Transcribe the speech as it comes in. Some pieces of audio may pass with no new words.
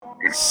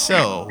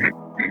So,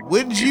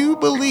 would you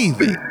believe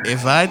it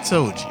if I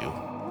told you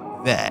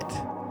that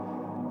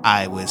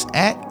I was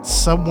at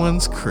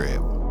someone's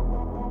crib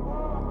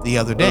the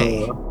other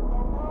day,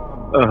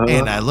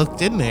 and I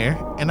looked in there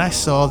and I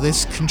saw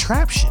this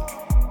contraption.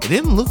 It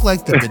didn't look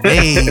like the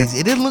bidets.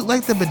 It didn't look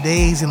like the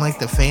bidets in like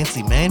the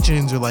fancy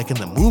mansions or like in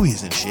the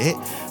movies and shit.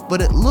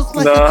 But it looked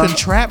like a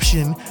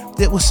contraption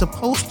that was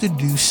supposed to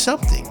do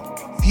something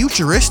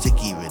futuristic.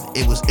 Even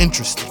it was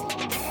interesting.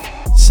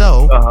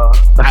 So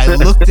I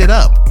looked it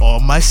up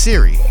on my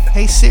Siri.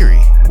 Hey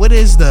Siri, what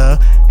is the?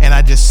 And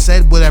I just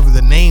said whatever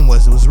the name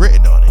was that was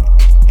written on it,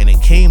 and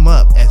it came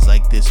up as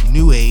like this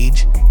new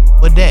age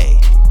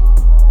bidet.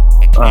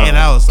 And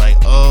I was like,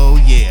 oh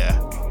yeah,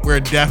 we're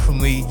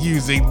definitely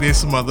using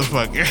this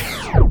motherfucker.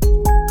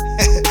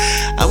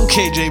 I'm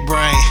KJ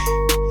Bryant,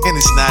 and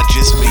it's not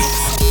just me.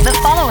 The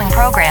following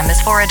program is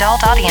for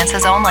adult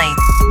audiences only.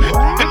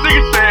 This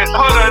nigga said,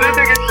 hold on, this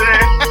nigga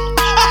said.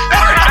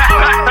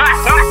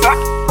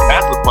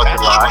 That's a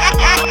fucking lie.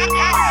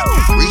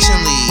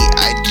 Recently,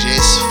 I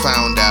just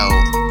found out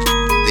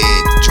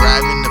that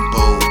driving the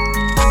boat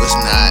was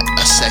not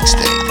a sex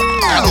thing.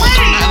 I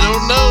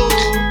don't know.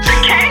 The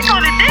cake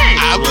or the dick?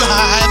 I'm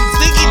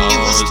thinking he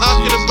was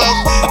talking about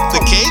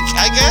the cake,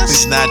 I guess.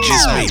 It's not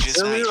just me.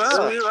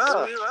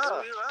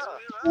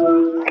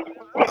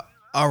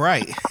 All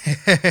right.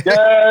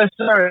 Yes,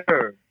 sir.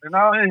 And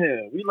out in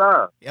here, we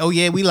live. Oh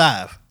yeah, we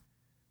live.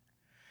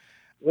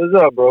 What's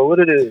up, bro? What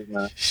it is,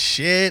 man?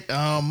 Shit,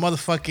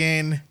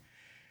 motherfucking,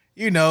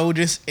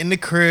 just in the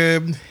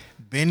crib,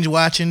 binge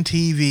watching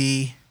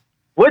TV.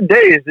 What day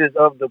is this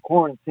of the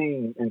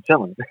quarantine and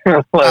chilling?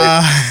 At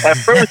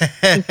first,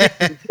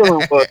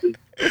 chilling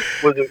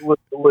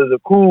was a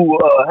cool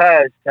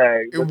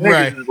hashtag. But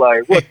niggas is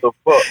like, what the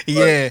fuck?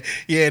 Yeah.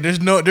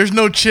 There's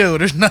no chill.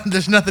 There's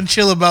nothing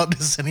chill about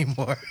this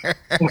anymore.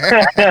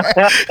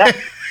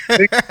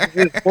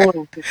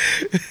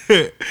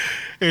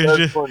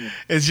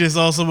 It's just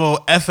also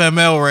about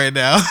FML right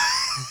now.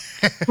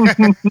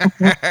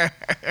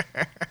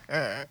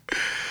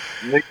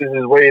 Niggas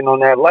is waiting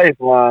on that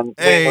lifeline.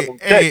 Hey,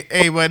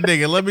 my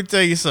nigga, let me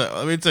tell you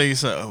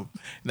something.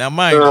 Now,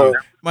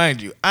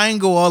 mind you, I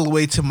ain't go all the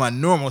way to my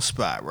normal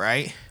spot,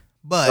 right?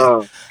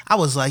 But I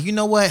was like, you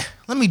know what?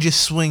 Let me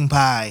just swing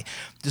by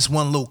this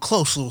one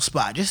close little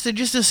spot just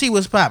to see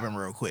what's popping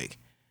real quick.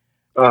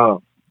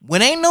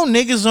 When ain't no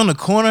niggas on the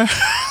corner.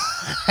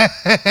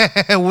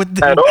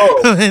 With At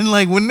all. And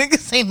like when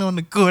niggas ain't on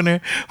the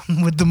corner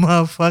with the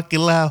motherfucking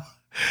loud.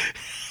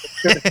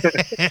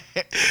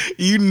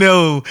 You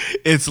know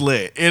it's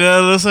lit. You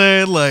know what I'm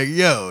saying? Like,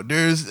 yo,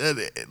 there's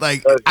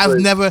I've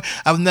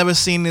never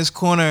seen this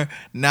corner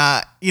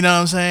not, you know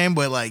what I'm saying?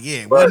 But like,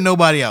 yeah, wasn't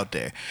nobody out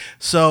there.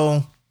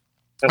 So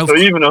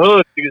even the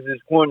hood niggas is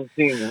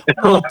quarantining.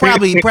 Well,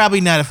 probably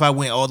not if I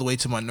went all the way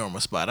to my normal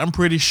spot. I'm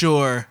pretty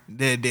sure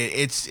that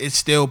it's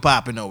still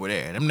popping over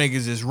there. Them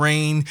niggas is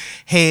rain,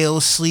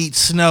 hail, sleet,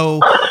 snow.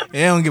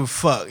 They don't give a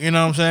fuck. You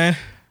know what I'm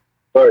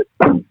saying? Right.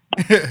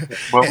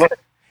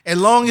 As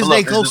long as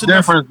they close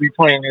enough. The difference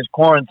between this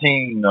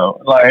quarantine,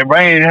 though, like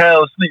rain,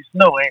 hail, sleet,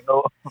 snow, ain't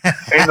no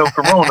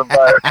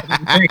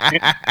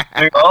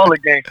coronavirus. All the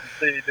gangsters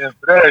say this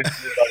for that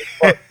shit.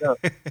 Like, fuck up.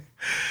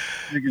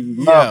 Niggas is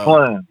not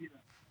playing.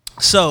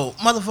 So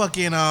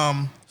motherfucking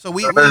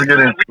let's get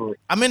into it.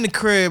 I'm in the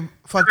crib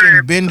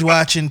fucking binge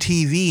watching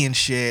TV and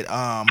shit.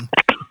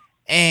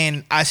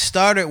 And I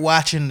started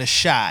watching The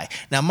Chi.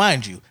 Now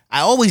mind you,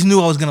 I always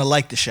knew I was gonna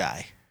like The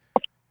Chi.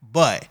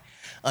 But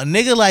a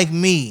nigga like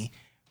me,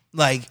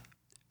 like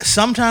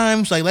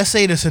sometimes, like let's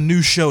say there's a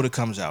new show that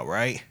comes out,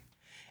 right?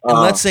 And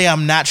let's say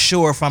I'm not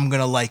sure if I'm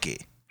gonna like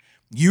it.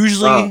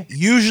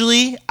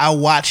 Usually I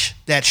watch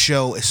that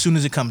show as soon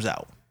as it comes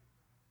out.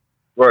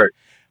 Right.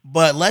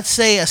 But let's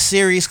say a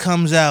series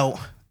comes out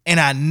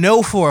and I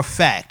know for a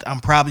fact I'm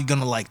probably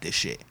gonna like this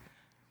shit.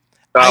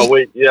 I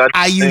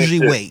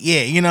usually wait.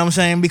 Yeah, you know what I'm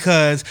saying?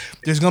 Because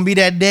there's gonna be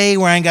that day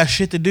where I ain't got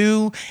shit to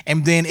do,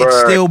 and then it's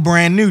still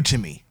brand new to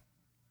me.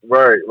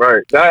 Right.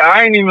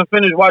 I ain't even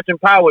finished watching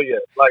Power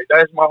yet. Like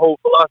that's my whole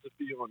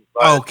philosophy on it.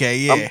 Like, okay,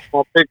 yeah. I'm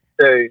gonna pick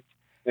today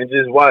and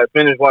just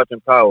finish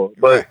watching Power.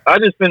 But I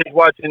just finished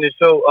watching this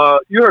show.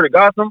 You heard of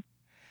Gotham?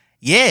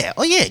 Yeah.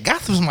 Oh yeah,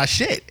 Gotham's my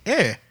shit.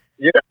 Yeah.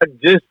 Yeah, I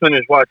just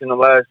finished watching the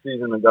last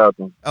season of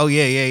Gotham. Oh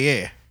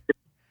yeah.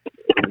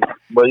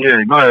 But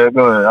yeah, go ahead.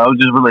 I was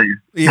just relating.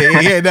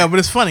 Yeah. No, but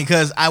it's funny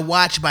because I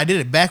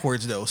did it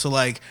backwards though. So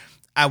like,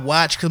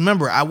 because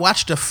remember, I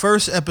watched the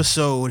first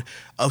episode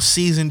of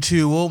season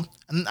 2. Well,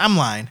 I'm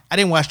lying. I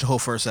didn't watch the whole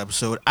first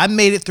episode. I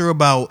made it through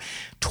about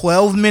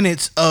 12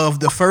 minutes of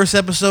the first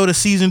episode of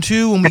season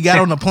 2 when we got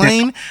on the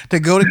plane to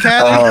go to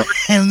Cali,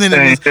 and then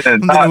it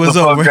was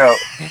over.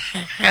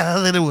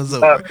 Then it was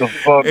over.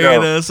 You know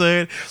what I'm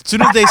saying? As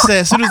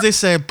soon as they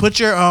said,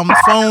 put your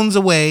phones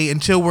away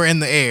until we're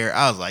in the air,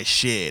 I was like,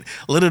 shit.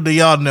 Little do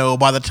y'all know,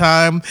 by the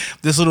time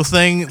this little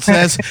thing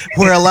says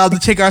we're allowed to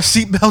take our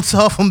seatbelts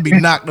off, I'm gonna be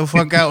knocked the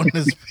fuck out in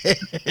this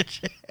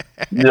bitch.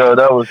 Yo,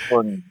 that was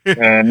funny.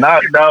 And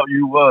knocked out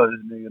you was,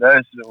 nigga.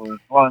 That shit was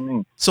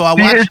funny. So I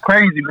See, watched. it's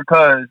crazy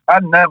because I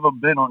never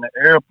been on an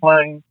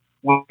airplane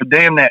where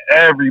damn that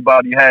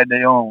everybody had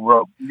their own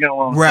rope. You know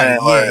what I'm Right?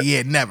 saying? Yeah, Like,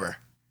 yeah. Never.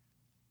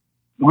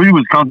 we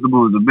was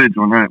comfortable as a bitch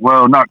on that.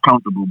 Well, not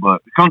comfortable,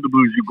 but comfortable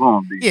as you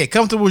gonna be. Yeah,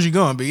 comfortable as you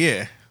going, but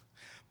yeah.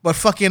 But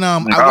fucking I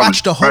Like, I was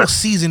watched the whole impressed.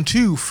 season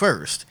 2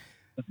 first.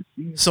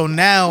 So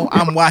now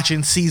I'm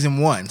watching season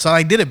 1. So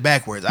I did it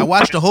backwards. I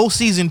watched the whole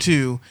season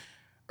 2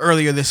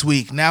 earlier this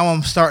week. Now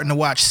I'm starting to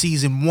watch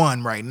season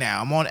 1 right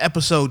now. I'm on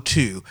episode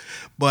 2.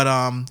 But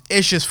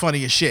it's just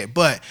funny as shit.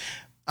 But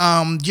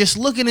just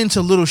looking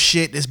into little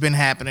shit that's been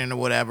happening or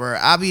whatever.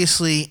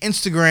 Obviously,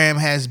 Instagram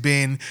has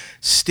been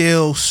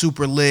still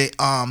super lit.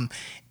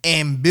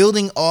 And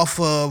building off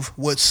of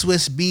what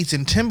Swiss Beats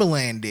and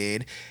Timbaland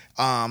did,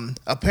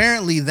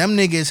 apparently them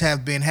niggas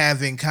have been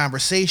having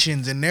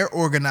conversations and they're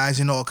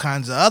organizing all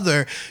kinds of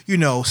other,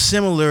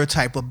 similar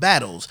type of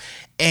battles.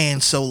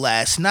 And so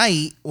last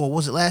night, or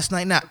was it last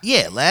night?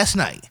 Last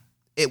night,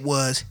 it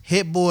was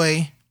Hit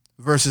Boy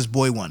versus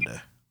Boy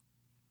Wonder.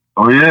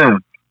 Oh yeah,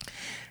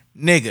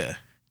 Nigga,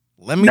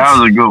 let me. that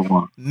was a good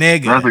one.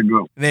 Nigga, That's a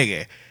good one.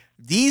 nigga.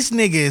 These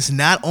niggas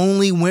not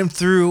only went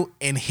through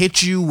and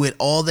hit you with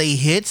all they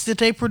hits that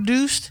they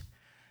produced,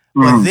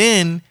 but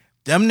then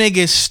them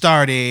niggas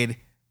started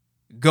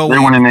going. They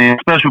went in their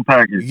special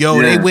package.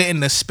 They went in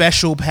the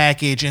special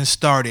package and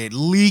started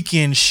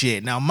leaking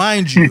shit. Now,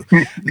 mind you,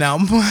 the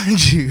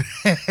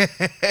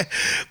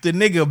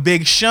nigga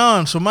Big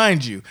Sean. So,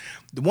 mind you,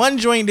 the one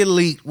joint that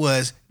leaked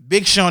was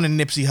Big Sean and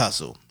Nipsey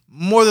Hussle.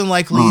 More than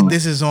likely,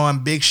 this is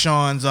on Big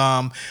Sean's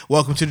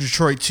Welcome to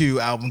Detroit 2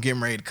 album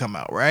getting ready to come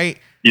out, right?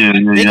 Yeah,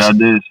 I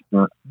did.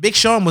 Big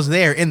Sean was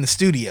there in the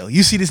studio.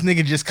 You see this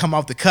nigga just come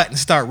off the cut and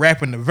start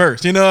rapping the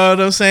verse. You know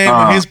what I'm saying?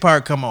 When his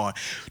part come on.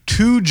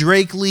 2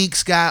 Drake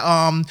leaks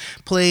got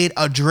played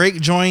a Drake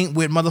joint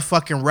with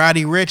motherfucking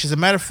Roddy Ricch. As a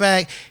matter of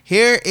fact,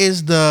 here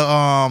is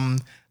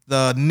the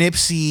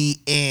Nipsey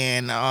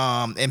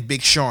and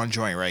Big Sean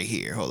joint right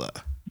here. Hold up.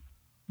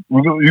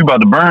 You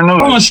about to burn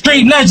those? I'm a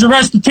street legend.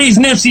 Rest in peace,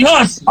 Nipsey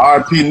Hussle.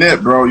 RP Nip,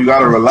 bro. You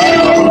gotta relax.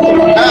 Run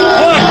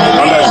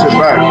that shit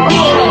back.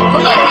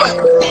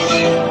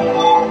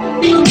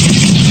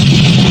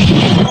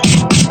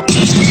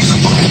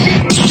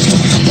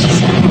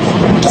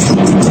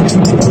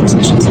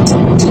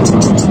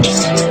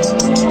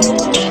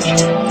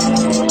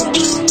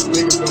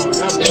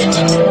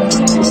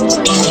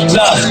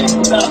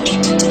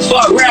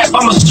 Fuck rap,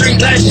 I'm a street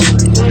legend.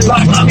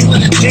 Block lobby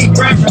with a deep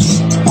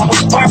reference. I was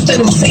birthed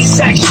in the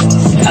C-section.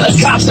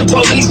 Helicopter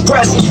police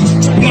present.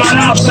 You my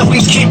ops, so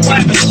we keep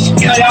weapons.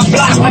 You know y'all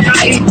block like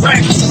I eat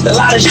breakfast. A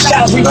lot of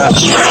shots we gon'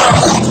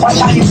 straight. Watch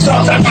how you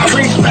talk like my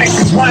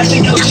reflexes.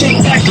 Watching your cheek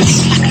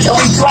necklace. And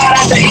we slide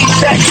out the east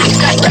section.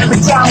 Every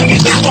time we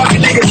get the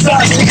fucking niggas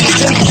up, we can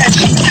see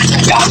section.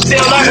 Y'all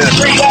still learning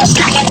street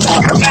lesson.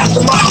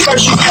 Master my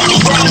first, you got me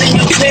running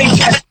your team.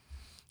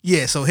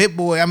 Yeah, so Hit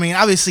Boy, I mean,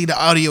 obviously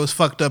the audio is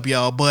fucked up,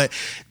 y'all, but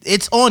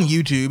it's on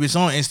YouTube, it's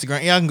on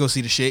Instagram, y'all can go see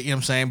the shit, you know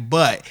what I'm saying?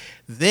 But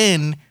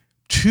then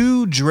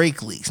 2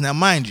 Drake leaks. Now,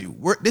 mind you,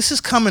 this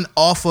is coming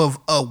off of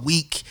a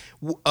week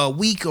or a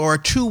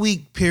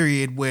 2-week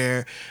period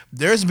where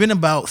there's been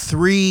about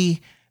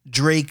 3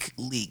 Drake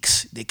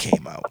leaks that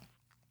came out.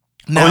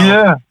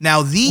 Now,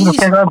 now these.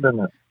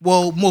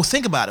 Well,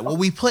 think about it.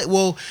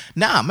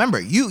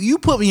 Remember, you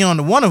put me on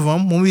to one of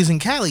them when we was in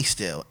Cali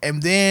still,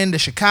 and then the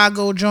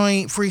Chicago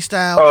joint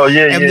freestyle. Oh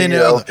yeah, and then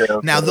the other. Okay,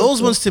 now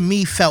those ones to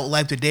me felt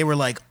like that they were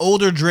like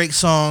older Drake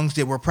songs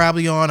that were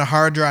probably on a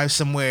hard drive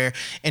somewhere,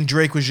 and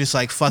Drake was just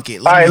like, "Fuck it."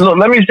 All right, look.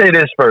 Let me say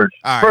this first.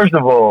 All right. First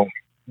of all,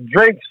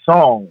 Drake's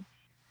songs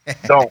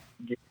don't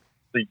get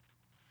leaked.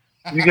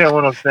 You get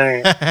what I'm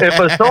saying? If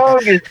a song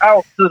is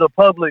out to the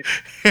public,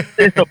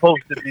 it's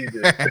supposed to be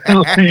there.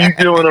 You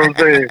get what I'm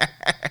saying?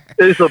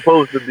 It's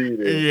supposed to be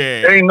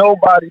there. Yeah. Ain't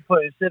nobody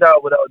putting shit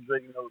out without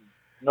Drake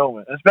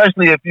knowing.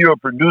 Especially if you're a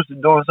producer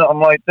doing something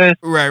like this.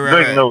 Right.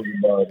 Drake knows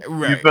about it.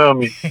 Right. You feel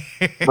me?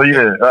 But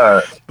yeah, all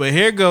right. But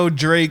here go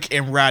Drake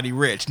and Roddy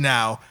Ricch.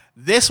 Now,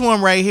 this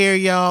one right here,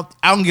 y'all,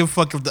 I don't give a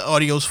fuck if the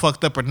audio's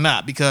fucked up or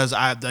not because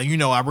I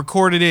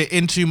recorded it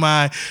into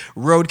my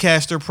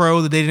Rodecaster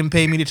Pro that they didn't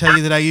pay me to tell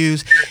you that I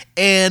use,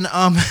 and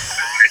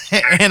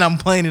and I'm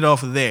playing it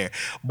off of there.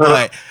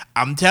 But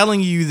I'm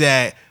telling you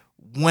that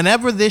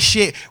whenever this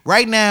shit,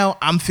 right now,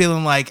 I'm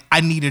feeling like I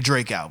need a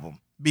Drake album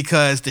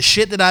because the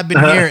shit that I've been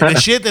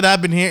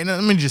hearing,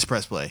 let me just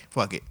press play.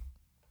 Fuck it.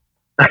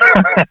 You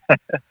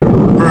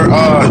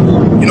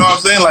know what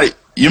I'm saying? Like,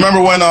 you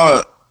remember when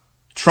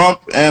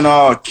Trump and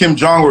Kim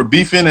Jong were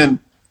beefing and,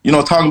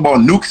 talking about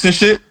nukes and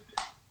shit?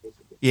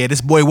 Yeah,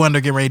 this Boy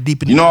Wonder getting ready to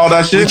deep in, all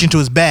that shit? reach into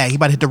his bag. He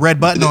about to hit the red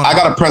button on. I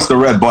gotta press the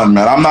red button,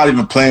 man. I'm not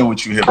even playing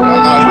with you here, bro.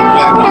 I'm not even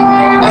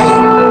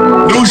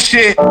playing with you. New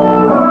shit.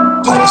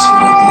 I'm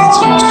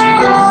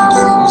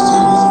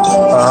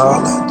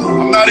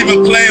not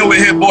even playing with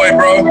Hit Boy,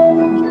 bro.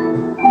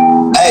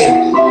 Hey.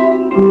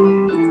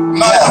 I'm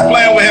not even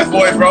playing with Hit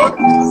Boy, bro.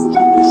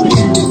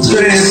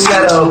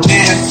 Set up,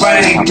 in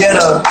frame, get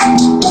up.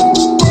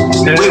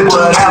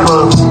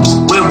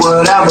 with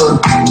whatever.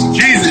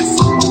 Jesus.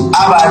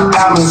 I buy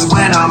diamonds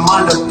when I'm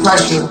under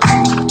pressure.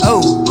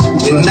 Oh,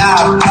 And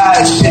now I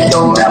buy shit,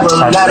 don't ever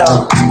let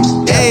up.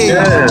 hey,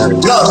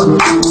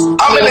 Look,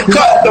 I'm in the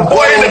cut. The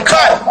boy in the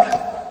cut.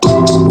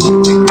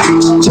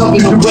 jump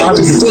in the whip,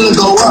 the ceiling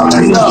go up.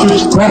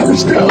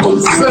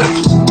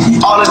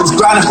 All of this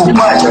grinding for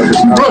what?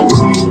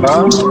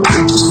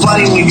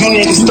 Funny when you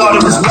niggas started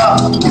was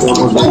love.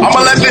 I'ma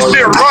let this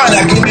shit run.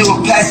 I give you a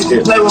pass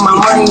to play with my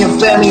money and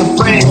family and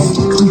friends.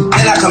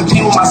 And I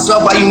compete with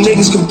myself while you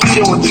niggas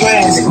competing with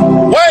trends.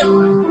 What?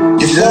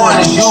 Your foreign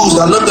is used,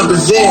 I looked up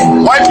his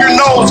in. Wipe your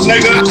nose,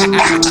 nigga.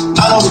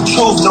 I know the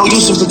truth, no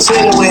use in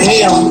pretending with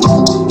him.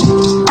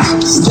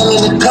 Still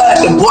in the cut,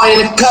 the boy in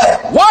the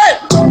cut. What?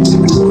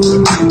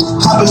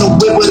 Hop in the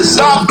whip with a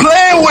Stop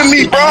playing with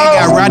me, bro.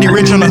 got Roddy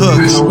Ricch on the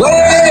hooks.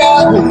 way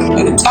up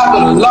at the top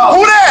of the law.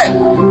 Who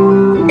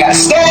that? Gotta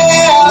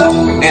stay up,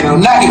 and I'm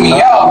knocking me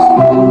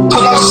off.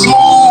 Pull up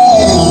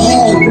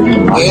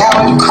smooth, way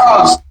out with the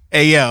cross.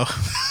 Hey, yo.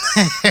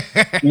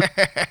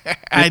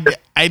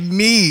 I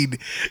need.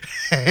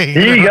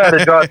 He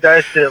gotta drop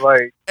that shit.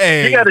 Like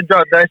Hey. he gotta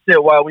drop that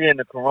shit while we in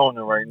the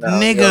corona right now.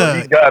 Nigga.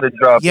 Yo, he gotta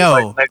drop it. Yo,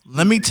 Like, next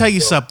let me week, tell you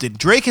yo. something.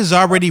 Drake has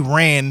already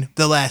ran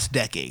the last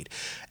decade.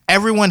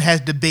 Everyone has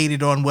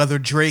debated on whether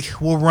Drake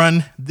will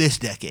run this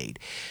decade.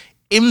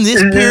 In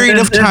this period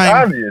of It's time,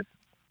 obvious.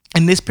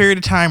 in this period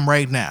of time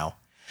right now,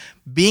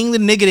 being the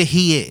nigga that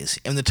he is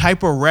and the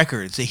type of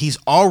records that he's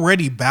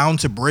already bound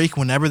to break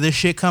whenever this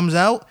shit comes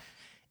out,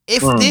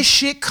 if this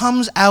shit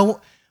comes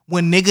out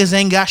when niggas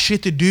ain't got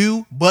shit to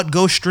do but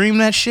go stream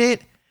that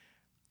shit,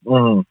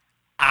 Mhm.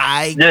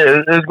 I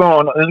Yeah, it's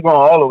going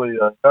all the way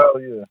up. Hell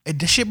yeah,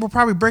 this shit will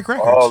probably break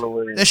records. all the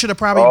way. That should have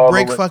probably all the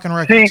break way. fucking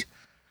records. See,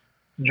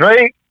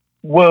 Drake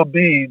will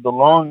be the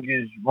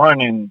longest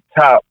running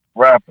top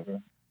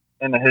rapper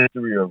in the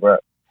history of rap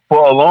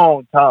for a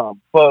long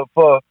time. For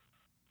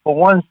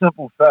one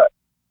simple fact,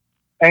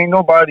 ain't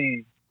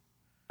nobody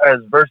as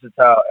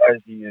versatile as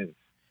he is.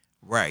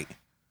 Right.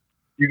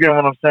 You get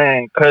what I'm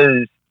saying?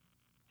 Because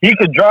he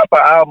could drop an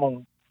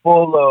album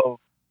full of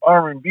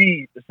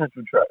R&B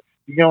essential tracks.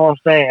 You get what I'm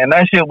saying? And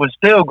that shit would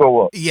still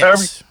go up.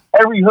 Yes.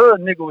 Every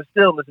hood nigga would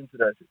still listen to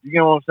that shit. You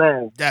get what I'm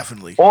saying?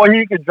 Definitely. Or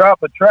he could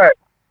drop a track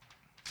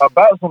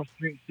about some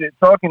street shit,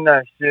 talking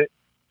that shit,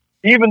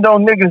 even though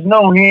niggas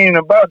know he ain't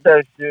about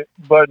that shit,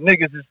 but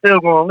niggas is still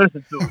gonna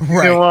listen to it.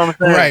 You know what I'm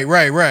saying?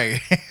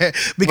 Right.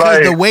 Because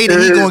Like, the way that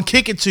he gonna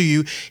kick it to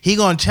you, he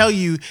gonna tell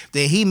you that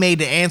he made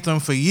the anthem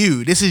for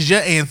you. This is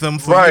your anthem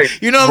for Right,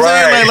 you. You know what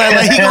I'm saying? right.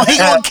 Like he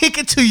gonna kick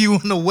it to you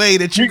in a way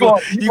that you gonna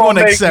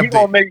make, accept he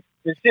gonna it. make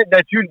the shit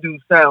that you do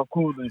sound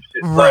cool and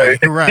shit.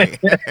 Right.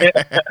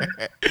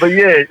 But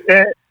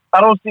yeah,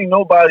 I don't see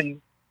nobody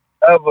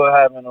ever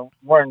having a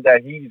run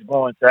that he's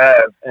going to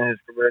have in his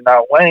career.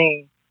 Not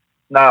Wayne,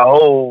 not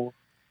Hov,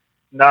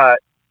 not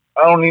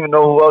I don't even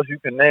know who else you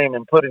can name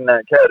and put in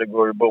that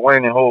category. But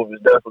Wayne and Hov is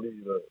definitely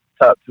the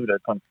top two that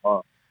come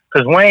from.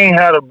 Because Wayne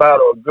had about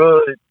a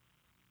good,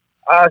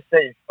 I'd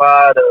say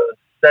 5 to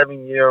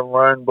 7 year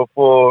run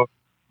before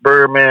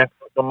Birdman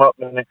fucked him up.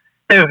 And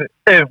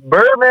if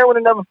Birdman would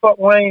have never fucked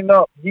Wayne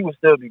up, he would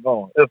still be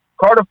going. If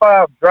Carter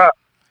 5 dropped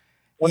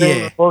when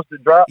it was supposed to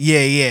drop,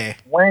 Yeah.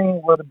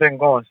 Wayne would have been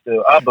going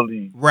still, I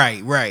believe.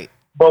 Right.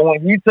 But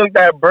when he took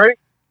that break,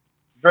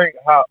 Drake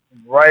hopped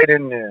right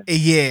in there.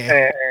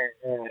 Yeah.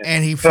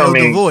 And he feel filled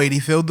the me? void. He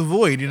filled the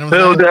void. You know what I'm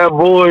Filled saying? that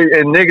void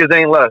and niggas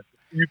ain't left.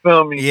 You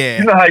feel me? Yeah.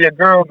 You know how your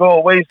girl go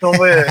away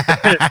somewhere.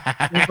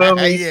 You feel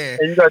me? Yeah.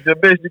 And you got your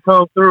bitch to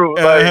come through.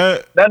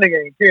 Like that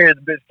nigga ain't care.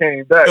 The bitch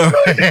came back.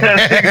 Like,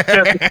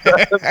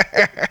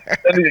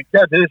 that nigga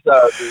kept his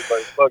side. Dude.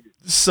 Like fuck it.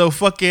 So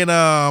fucking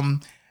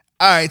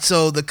all right,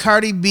 so the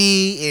Cardi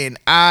B and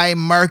I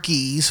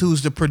Marquise,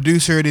 who's the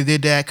producer that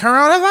did that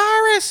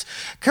coronavirus,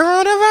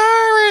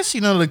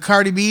 you know, the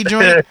Cardi B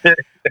joint.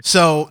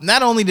 So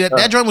not only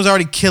that joint was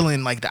already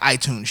killing like the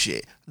iTunes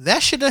shit.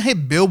 That shit done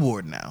hit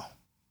Billboard now.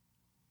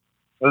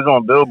 It was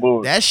on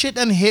Billboard. That shit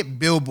done hit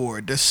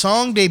Billboard. The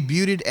song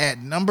debuted at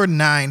number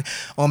 9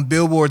 on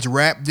Billboard's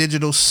Rap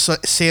Digital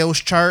Sales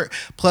chart.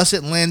 Plus,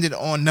 it landed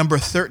on number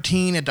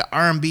 13 at the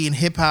R&B and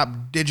Hip Hop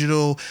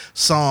Digital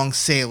Song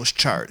Sales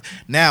chart.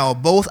 Now,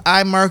 both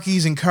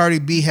iMarquis and Cardi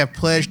B have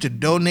pledged to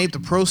donate the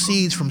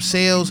proceeds from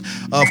sales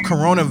of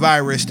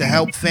coronavirus to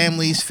help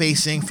families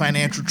facing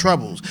financial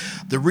troubles.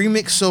 The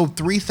remix sold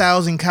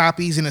 3,000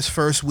 copies in its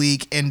first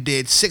week and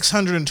did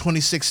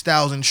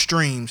 626,000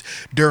 streams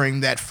during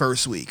that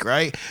first week,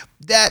 right?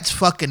 That's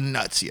fucking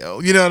nuts, yo.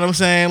 You know what I'm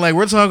saying? Like,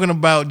 we're talking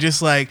about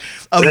just like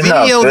a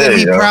video that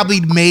he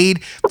probably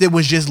made that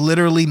was just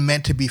literally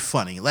meant to be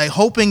funny. Like,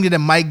 hoping that it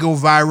might go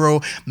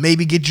viral,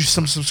 maybe get you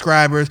some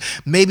subscribers,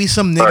 maybe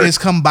some niggas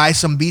come buy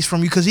some beats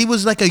from you. Because he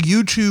was like a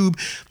YouTube,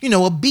 you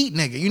know, a beat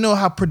nigga. You know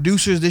how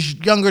producers, this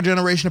younger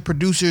generation of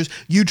producers,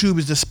 YouTube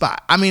is the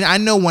spot. I mean, I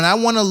know when I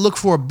want to look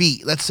for a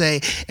beat, let's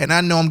say, and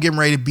I know I'm getting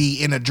ready to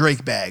be in a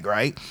Drake bag,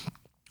 right?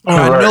 Or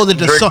I know that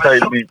the Drake song.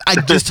 type beat. I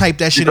just typed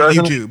that shit in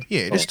Doesn't? YouTube.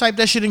 Yeah, just type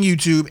that shit in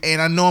YouTube,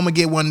 and I know I'm gonna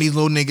get one of these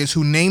little niggas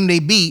who name they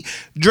beat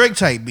Drake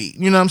type beat.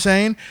 You know what I'm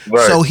saying?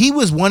 Right. So he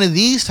was one of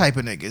these type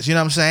of niggas. You know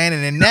what I'm saying?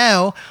 And then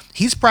now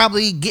he's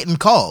probably getting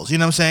calls. You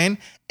know what I'm saying?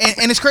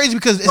 And it's crazy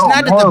because it's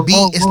not that the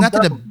beat. It's not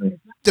that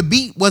the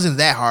beat wasn't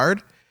that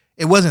hard.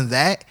 It wasn't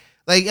that.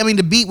 Like, I mean,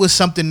 the beat was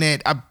something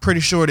that I'm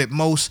pretty sure that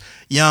most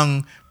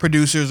young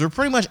producers or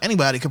pretty much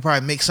anybody could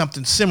probably make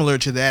something similar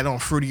to that on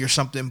Fruity or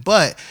something.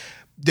 But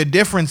the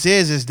difference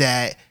is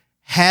that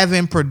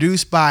having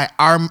produced by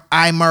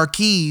I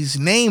Marquis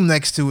name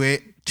next to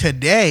it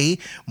today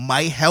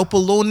might help a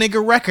little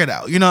nigga record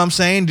out. You know what I'm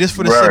saying? Just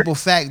for the simple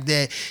fact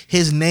that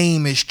his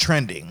name is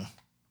trending.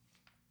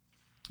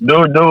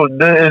 Dude, is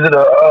it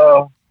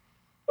a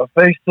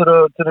face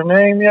to the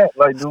name yet?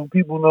 Like, do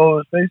people know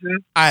what his face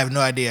is? I have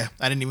no idea.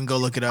 I didn't even go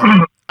look it up.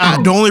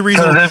 The only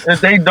reason if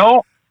they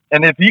don't,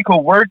 and if he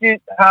could work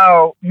it,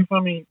 how, you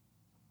feel me?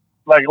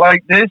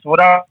 Like this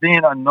without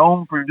being a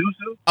known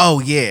producer. Oh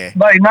yeah.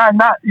 Like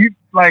not you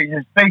like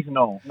his face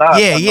known.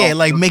 Yeah,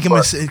 like make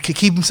him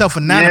keep himself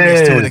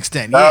anonymous to an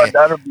extent. Yeah,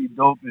 that'll be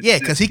dope. Yeah,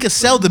 because he could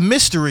sell the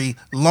mystery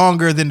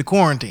longer than the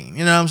quarantine.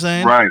 You know what I'm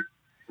saying? Right.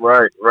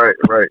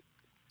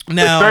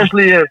 Now,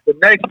 especially if the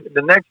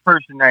next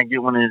person that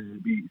get one of his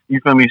beats,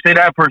 you feel me? Say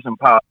that person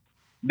pop,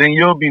 then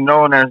you'll be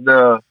known as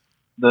the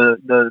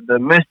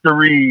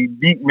mystery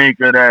beat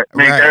maker that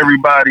make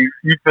everybody,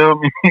 you feel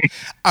me?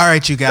 All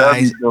right, you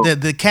guys.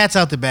 The cat's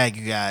out the bag,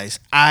 you guys.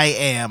 I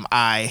am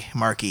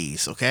Marquis,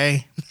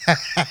 okay?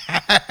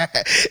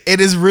 It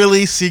is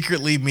really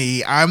secretly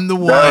me. I'm the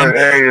one.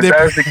 Hey, if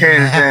that's the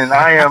case, then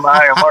I am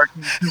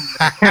Marquis too.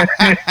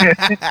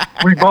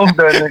 We both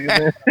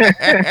that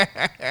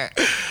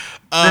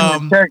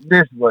niggas. Check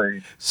this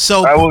way.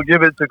 So I will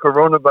give it to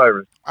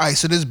coronavirus. All right,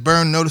 so this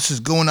burn notice is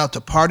going out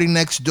to Party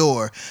Next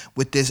Door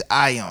with this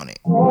eye on it.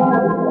 One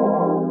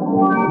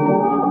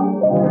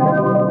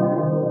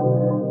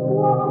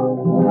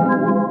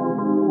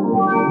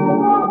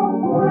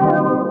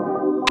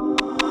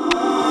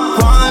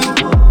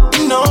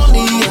and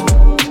only,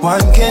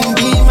 one can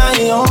be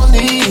my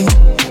only.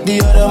 The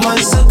other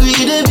must agree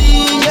to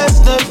be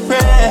just a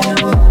friend.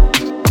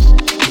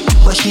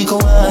 But she go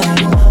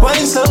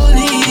wine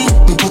slowly.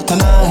 We put the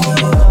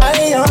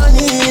eye on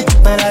it,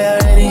 but I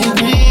already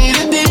agreed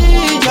to be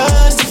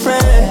just a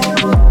friend.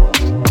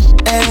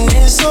 And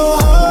it's so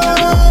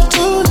hard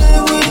to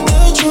live with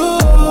the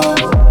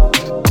truth.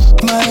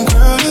 My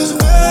girl is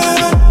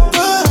bad,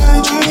 but I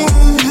dream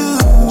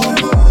of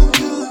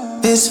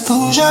you. This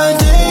fool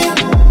day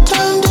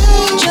turned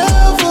deja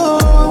vu.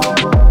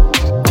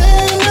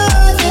 And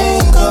I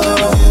think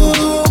of you.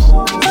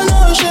 I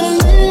know I shouldn't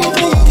be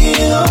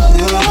thinking of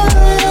you.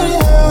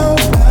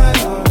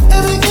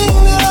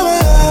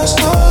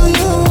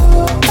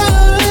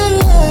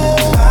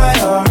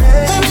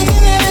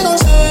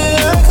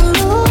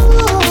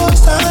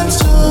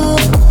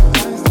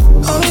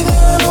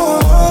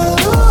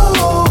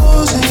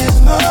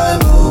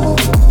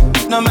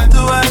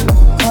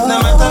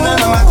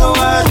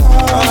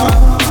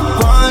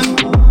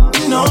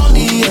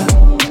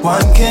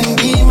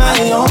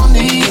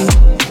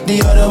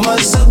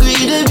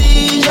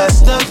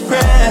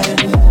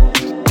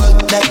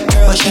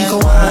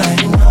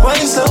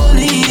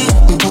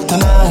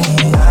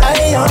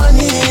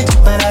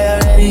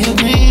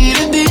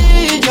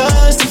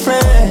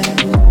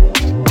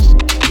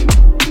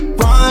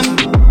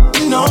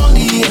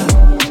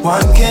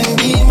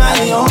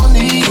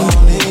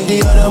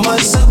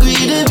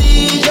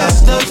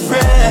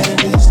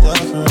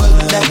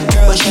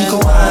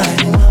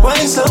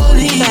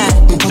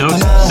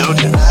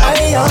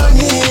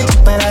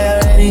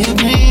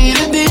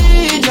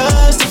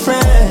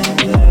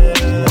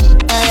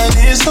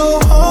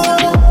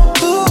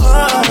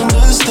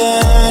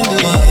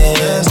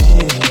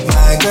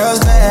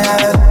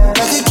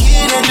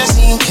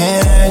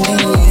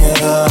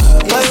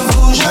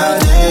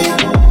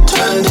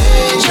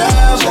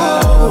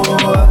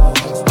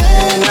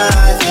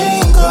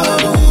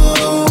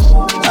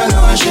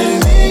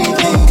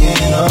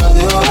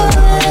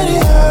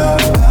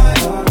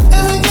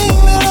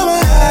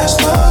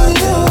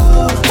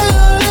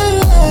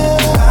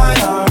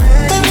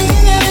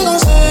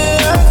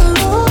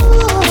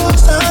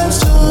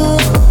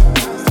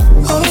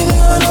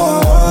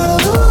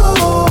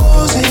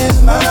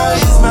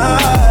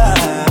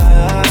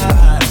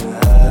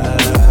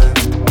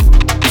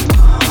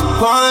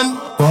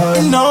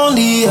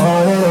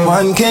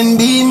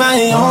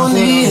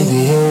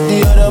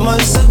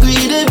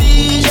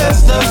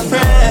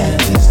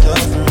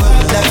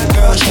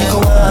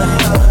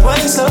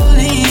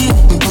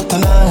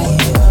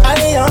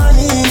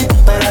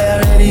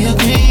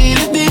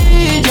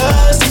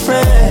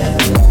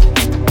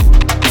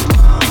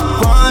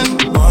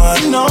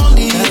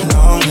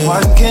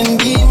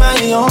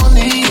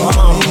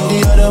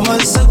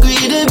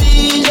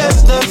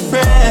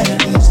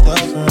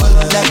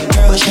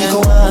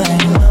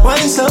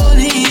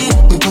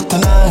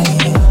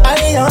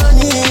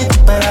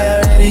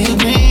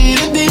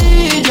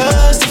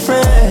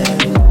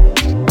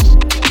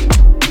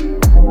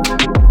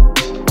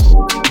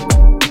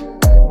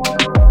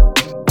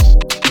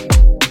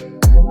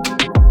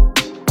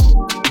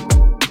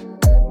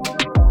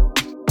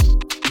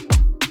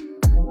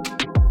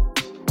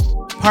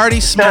 Party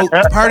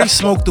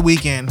smoked the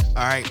weekend.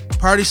 All right,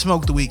 Party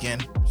smoked the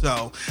weekend.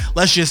 So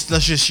let's just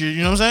you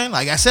know what I'm saying?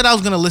 Like I said, I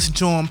was gonna listen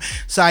to them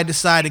side to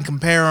side and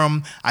compare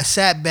them. I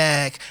sat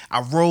back,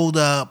 I rolled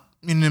up.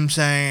 You know what I'm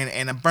saying?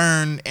 And I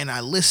burned and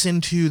I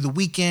listened to The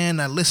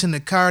Weeknd. I listened to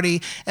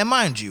Cardi. And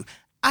mind you,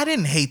 I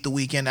didn't hate the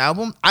Weeknd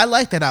album. I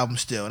like that album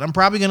still. And I'm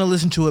probably going to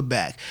listen to it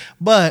back.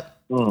 But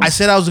I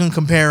said I was going to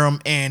compare them.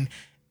 And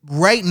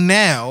right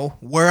now,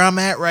 where I'm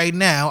at right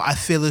now, I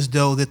feel as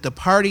though that the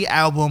Party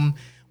album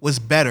was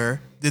better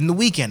than the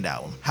Weeknd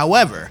album.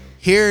 However,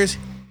 here's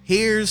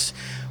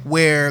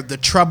where the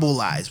trouble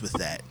lies with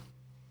that.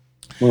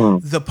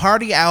 The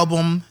Party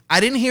album, I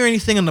didn't hear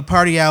anything on the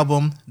Party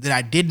album that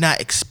I did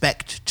not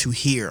expect to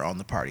hear on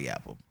the Party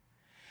album.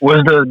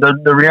 Was the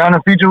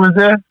Rihanna feature was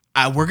there?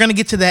 We're gonna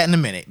get to that in a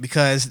minute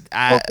because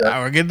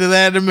we're getting to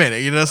that in a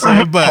minute. You know what I'm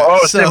saying?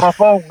 But shit, my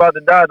phone's about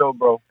to die though,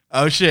 bro.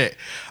 Oh shit!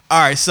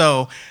 All right,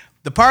 so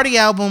the Party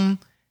album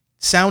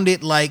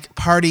sounded like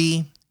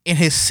Party in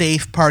his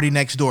safe Party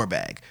Next Door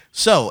bag.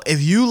 So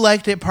if you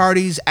liked it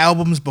Party's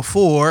albums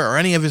before or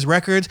any of his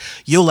records,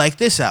 you'll like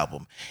this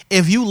album.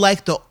 If you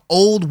like the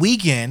old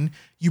Weeknd,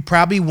 you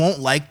probably won't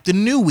like the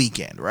new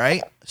Weeknd,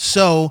 right?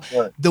 So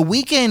the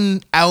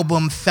Weeknd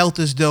album felt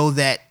as though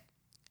that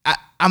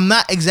I'm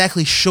not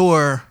exactly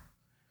sure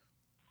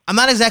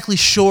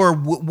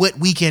what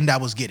Weeknd I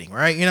was getting,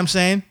 right? You know what I'm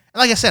saying?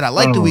 Like I said, I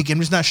like the Weeknd, I'm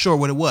just not sure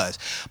what it was.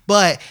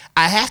 But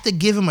I have to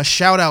give him a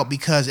shout out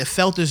because it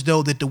felt as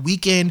though that the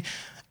Weeknd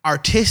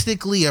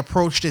artistically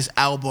approached this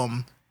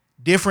album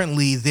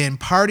differently than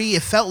Party.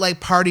 It felt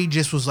like Party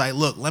just was like,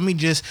 look, let me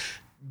just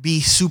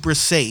be super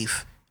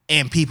safe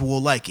and people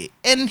will like it.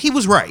 And he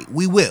was right.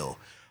 We will.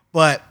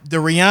 But the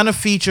Rihanna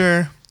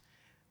feature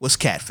was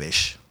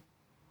catfish.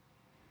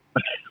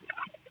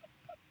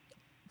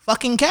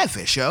 Fucking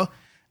catfish, yo.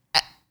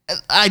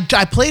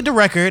 I played the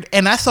record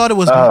and I thought it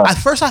was at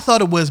first I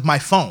thought it was my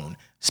phone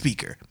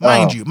speaker.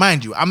 Mind you,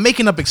 I'm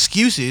making up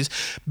excuses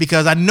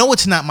because I know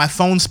it's not my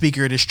phone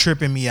speaker that's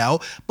tripping me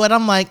out, but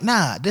I'm like,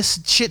 nah, this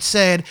shit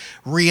said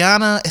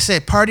Rihanna, it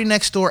said Party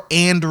Next Door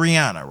and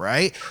Rihanna,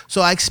 right?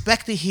 So I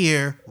expect to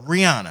hear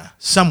Rihanna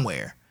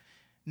somewhere,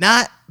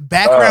 not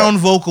background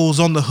vocals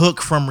on the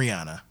hook from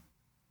Rihanna.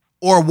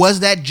 Or was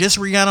that just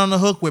Rihanna on the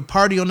hook with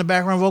Party on the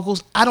background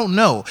vocals? I don't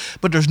know.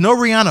 But there's no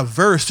Rihanna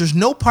verse. There's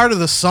no part of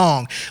the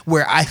song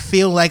where I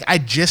feel like I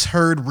just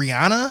heard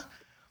Rihanna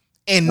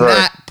and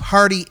not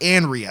Party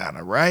and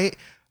Rihanna, right?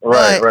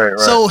 Right.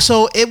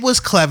 So it was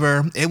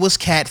clever. It was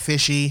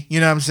catfishy. You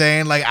know what I'm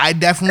saying? Like I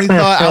definitely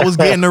thought I was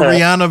getting a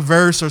Rihanna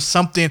verse or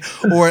something,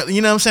 or you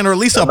know what I'm saying, or at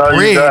least a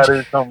bridge.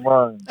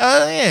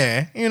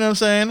 Yeah, you know what I'm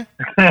saying.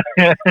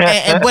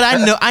 But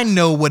I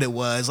know what it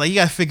was. Like you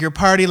got to figure,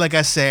 Party, like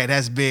I said,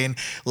 has been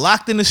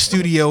locked in the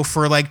studio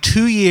for like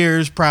 2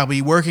 years,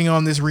 probably working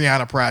on this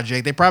Rihanna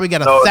project. They probably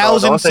got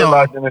 1,000 songs. Don't say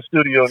locked in the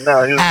studio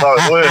now. He was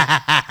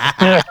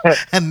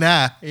locked.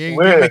 Nah, he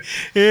ain't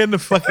in the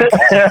fucking.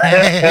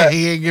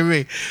 He ain't give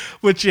me.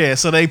 But yeah,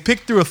 so they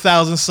picked through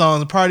 1,000 songs.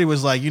 The Party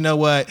was like, you know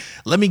what?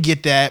 Let me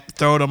get that.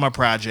 Throw it on my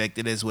project.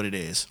 It is what it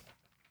is.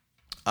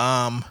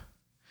 Jeezy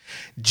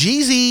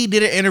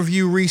did an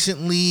interview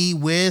recently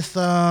with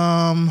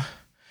who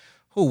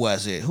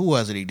was it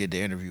he did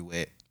the interview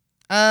with?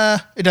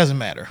 It doesn't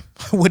matter.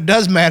 What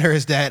does matter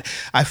is that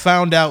I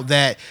found out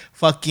that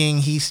fucking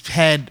he's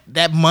had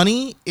that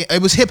money.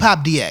 It was Hip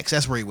Hop DX.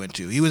 That's where he went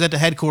to. He was at the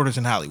headquarters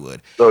in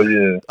Hollywood. Oh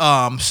yeah.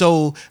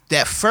 So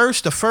the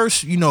first,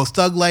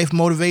 Thug Life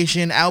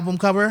Motivation album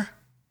cover,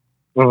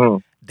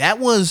 that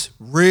was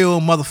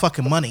real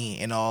motherfucking money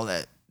and all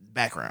that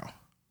background.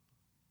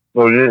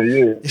 Oh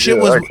yeah. The shit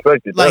was I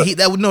expected like that.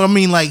 There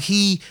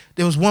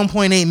was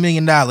 $1.8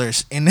 million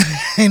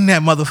in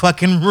that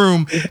motherfucking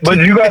room. But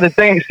you got to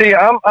think. See,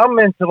 I'm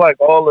into like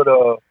all of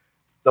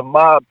the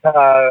mob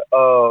tie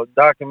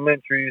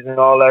documentaries and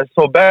all that.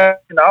 So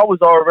back then, I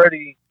was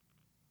already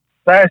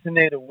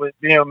fascinated with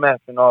BMF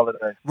and all of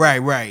that.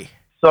 Right.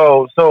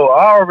 So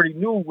I already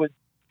knew what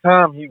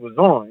time he was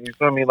on. You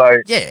feel me?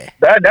 Like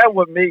that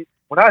what made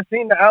when I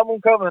seen the album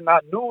cover and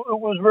I knew it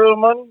was real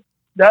money.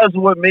 That's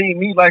what made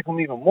me like him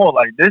even more.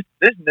 Like this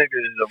nigga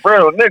is a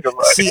real nigga.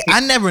 Like, see, I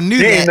never knew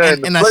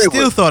that, and I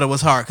still thought it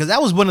was hard because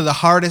that was one of the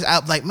hardest.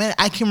 Like, man,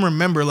 I can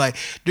remember. Like,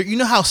 you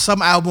know how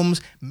some albums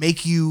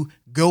make you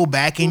go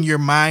back in your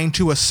mind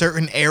to a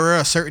certain era,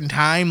 a certain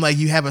time. Like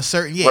you have a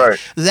certain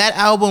that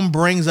album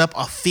brings up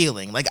a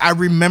feeling. Like I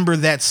remember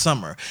that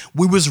summer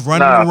we was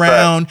running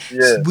around,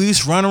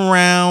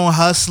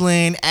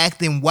 hustling,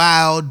 acting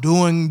wild,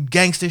 doing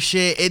gangster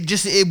shit.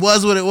 It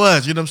was what it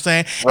was. You know what I'm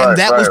saying? And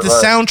that was the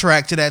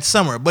soundtrack to that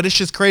summer. But it's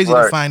just crazy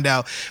to find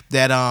out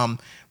that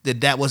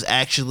that was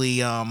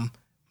actually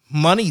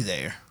money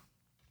there.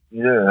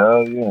 Yeah,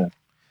 hell yeah,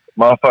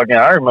 motherfucking.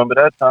 I remember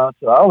that time.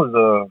 So I was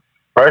a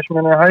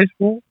freshman in high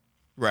school,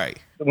 right?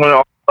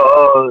 When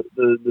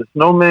the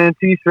Snowman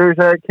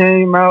T-shirts had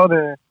came out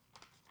and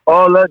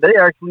all that, they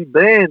actually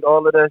banned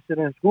all of that shit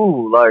in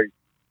school. Like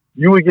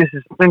you would get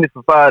suspended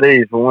for 5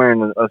 days for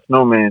wearing a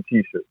Snowman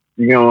T-shirt.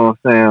 You know what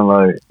I'm saying?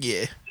 Like,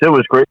 yeah, shit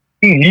was crazy.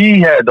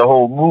 He had the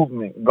whole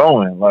movement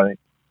going. Like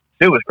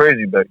Shit was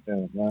crazy back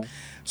then, man.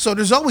 So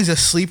there's always a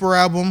sleeper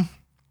album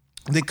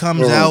that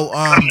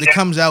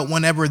comes out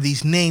whenever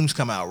these names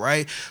come out,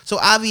 right? So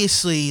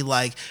obviously,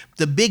 like,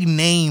 the big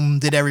name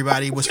that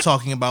everybody was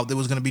talking about that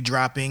was going to be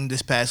dropping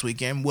this past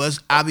weekend was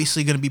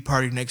obviously going to be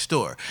Party Next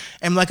Door.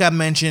 And like I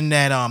mentioned,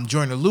 that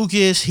Jordan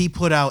Lucas, he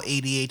put out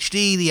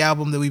ADHD, the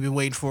album that we've been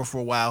waiting for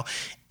a while.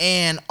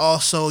 And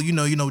also,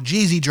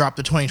 Jeezy dropped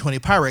the 2020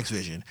 Pyrex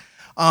Vision.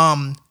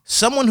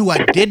 Someone who I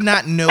did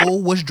not know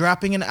was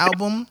dropping an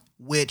album,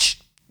 which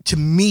to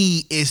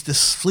me is the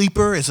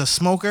sleeper, is a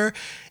smoker,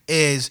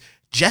 is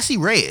Jessie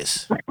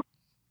Reyes.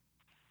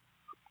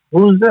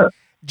 Who's that?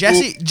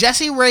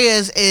 Jessie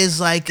Reyes is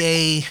like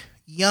a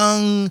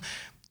young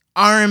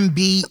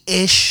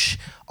R&B-ish,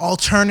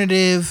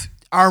 alternative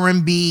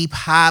R&B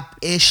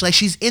pop-ish. Like,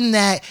 she's in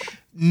that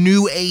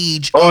new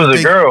age. Oh,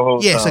 it's a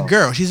girl. Yeah, it's a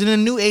girl. She's in a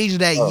new age of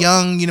that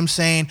young, you know what I'm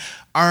saying,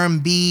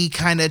 R&B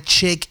kind of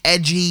chick,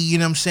 edgy, you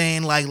know what I'm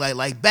saying,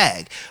 like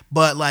bag.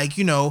 But like,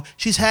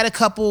 she's had a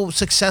couple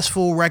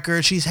successful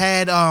records. She's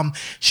had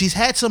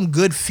some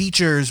good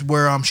features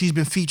where she's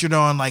been featured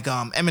on like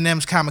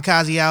Eminem's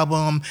Kamikaze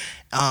album.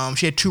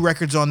 She had 2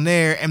 records on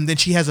there, and then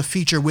she has a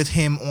feature with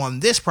him on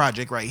this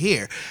project right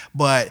here.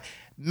 But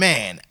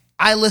man,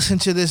 I listened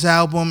to this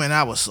album and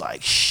I was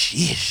like,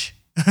 sheesh.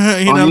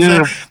 You know what I'm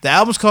saying? The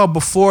album's called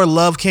Before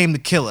Love Came to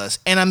Kill Us.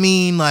 And I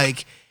mean,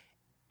 like,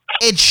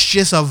 it's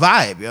just a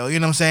vibe, yo. You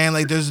know what I'm saying?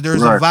 Like, there's a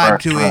vibe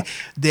to it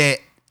that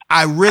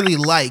I really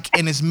like,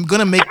 and it's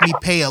gonna make me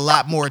pay a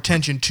lot more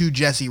attention to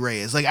Jessie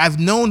Reyes. Like, I've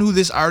known who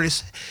this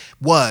artist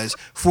was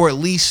for at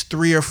least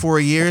 3 or 4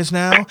 years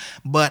now,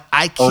 but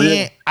I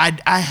can't.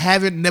 I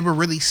haven't never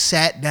really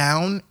sat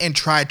down and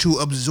tried to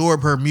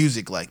absorb her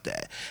music like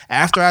that.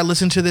 After I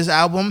listened to this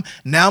album,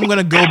 now I'm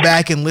gonna go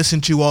back and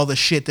listen to all the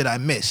shit that I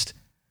missed.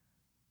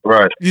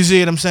 Right. You see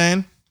what I'm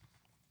saying?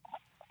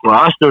 Well,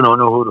 I still don't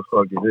know who the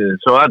fuck it is,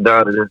 so I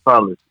doubt it.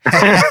 Probably.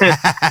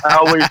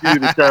 I'll wait for you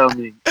to tell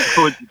me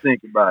what you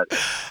think about it.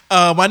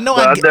 I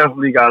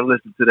definitely gotta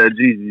listen to that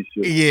Jeezy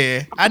shit.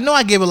 Yeah, I know.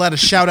 I gave a lot of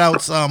shout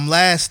outs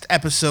last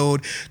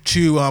episode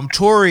to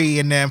Tori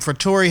and them for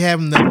Tori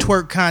having the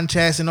twerk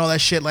contest and all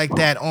that shit like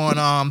that on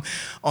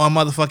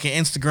motherfucking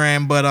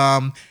Instagram. But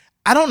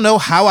I don't know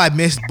how I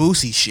missed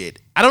Boosie shit.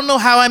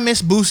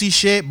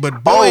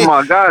 But boy, oh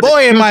my God,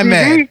 boy, am I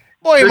mad.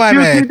 Boy, am I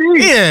mad.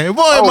 Yeah,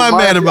 boy, am I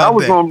mad about that. I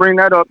was going to bring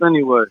that up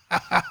anyway.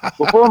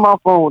 Before my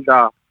phone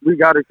died, we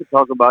got to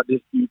talk about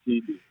this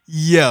QTD.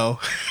 Yo.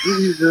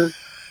 Jesus.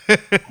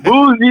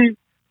 Boozy.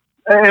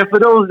 And for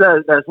those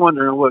that's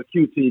wondering what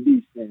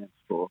QTD stands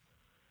for,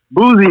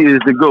 Boozy is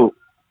the GOAT.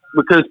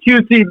 Because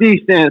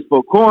QTD stands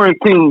for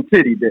Quarantine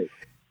Titty Day.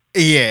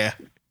 Yeah.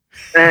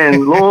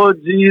 And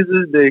Lord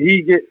Jesus, did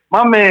he get...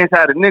 My man's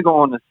had a nigga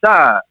on the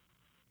side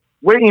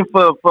waiting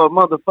for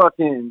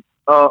motherfucking...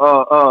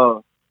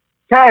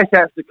 Cash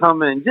apps to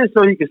come in just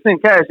so he can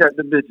send cash at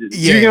the bitches.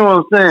 Yeah. You know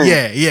what I'm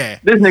saying? Yeah.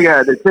 This nigga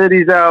had the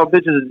titties out,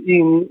 bitches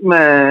eating,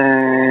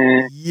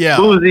 man. Yeah.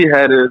 Boozy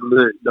had it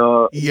lit,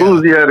 dog. Yeah.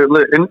 Boozy had it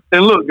lit.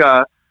 And look,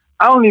 guys,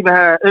 I don't even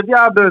have, if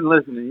y'all been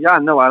listening,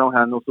 y'all know I don't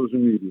have no social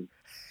media.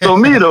 So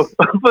me though,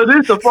 for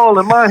this to fall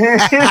in my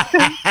hand,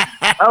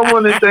 I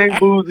want to thank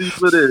Boozy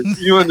for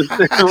this. You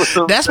understand what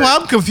I'm That's saying? why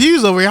I'm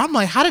confused over here. I'm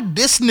like, how did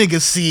this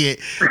nigga see it?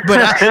 But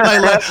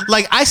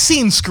I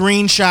seen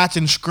screenshots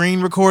and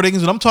screen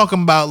recordings, and I'm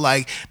talking about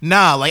like,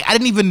 I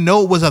didn't even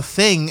know it was a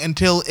thing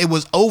until it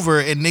was over,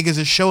 and niggas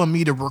is showing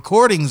me the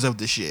recordings of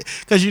the shit.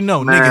 Because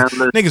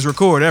niggas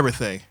record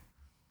everything.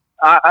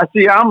 I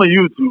see. I'm a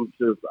YouTube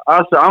surfer.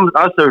 I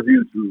surf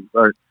YouTube,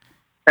 right?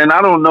 And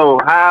I don't know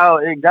how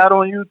it got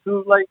on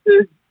YouTube like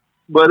this,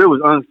 but it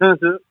was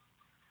uncensored.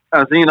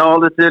 I seen all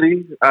the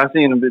titties. I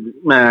seen them bitches.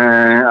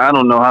 Man, I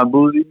don't know how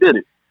Boozy did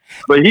it.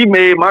 But he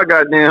made my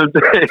goddamn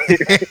day.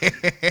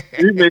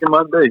 He made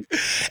my day.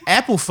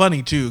 Apple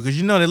funny, too,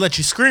 because they let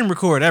you screen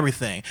record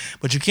everything.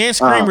 But you can't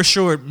screen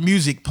record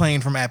music playing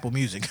from Apple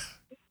Music.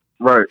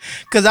 Right.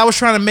 Because I was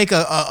trying to make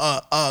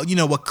a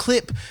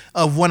clip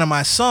of one of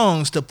my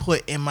songs to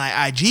put in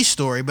my IG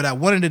story, but I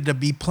wanted it to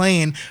be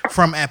playing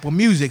from Apple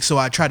Music, so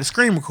I tried to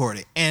screen record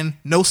it, and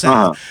no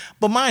sound.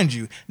 But mind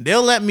you,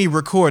 they'll let me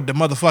record the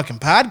motherfucking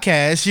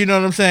podcast, you know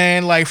what I'm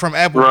saying, like from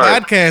Apple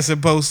Podcasts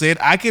and post it.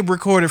 I could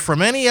record it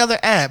from any other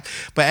app,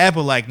 but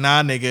Apple like,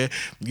 nah, nigga,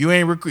 you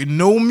ain't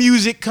no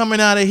music coming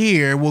out of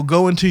here will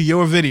go into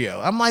your video.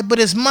 I'm like, but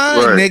it's mine,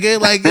 nigga.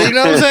 Like, you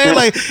know what I'm saying?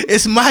 Like,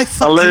 it's my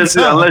fucking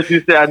song. Unless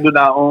you say I do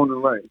not own the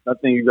rights. I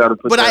think you got to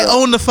put But I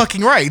own the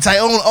fucking rights. I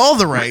own all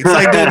the rights.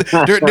 Like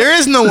there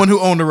is no one who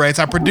owned the rights.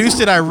 I produced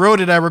it, I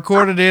wrote it, I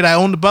recorded it, I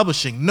own the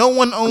publishing. No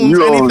one owns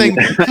anything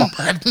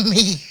but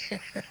me.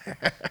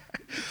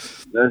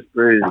 That's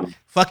crazy.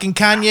 Fucking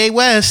Kanye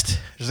West.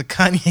 There's a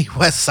Kanye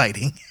West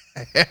sighting.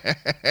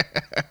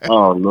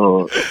 Oh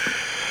Lord.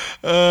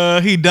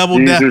 He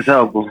doubled down.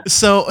 Helpful.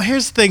 So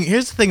here's the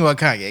thing about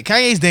Kanye.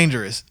 Kanye's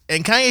dangerous.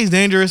 And Kanye's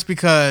dangerous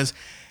because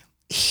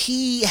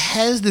he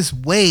has this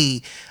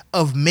way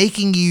of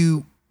making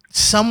you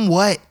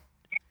somewhat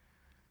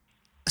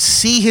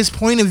see his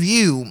point of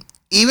view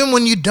even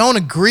when you don't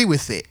agree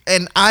with it.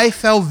 And I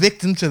fell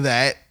victim to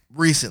that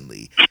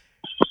recently.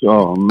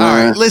 Oh man! All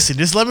right, listen.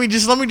 Let me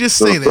just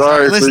say this.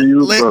 Sorry right, for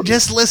you,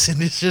 just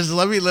listen. It's just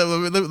let me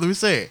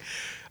say it.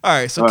 All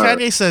right. So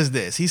Kanye says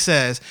this. He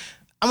says,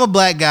 "I'm a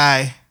black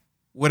guy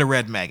with a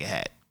red MAGA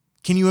hat.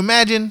 Can you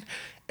imagine?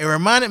 It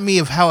reminded me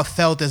of how it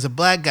felt as a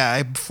black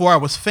guy before I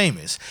was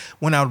famous.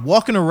 When I would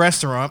walk in a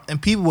restaurant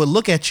and people would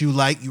look at you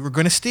like you were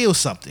going to steal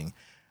something.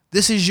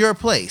 This is your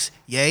place.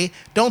 Yay.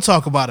 Don't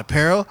talk about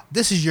apparel.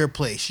 This is your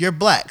place. You're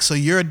black, so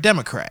you're a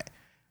Democrat."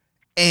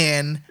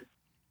 And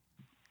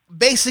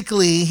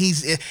basically,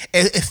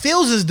 it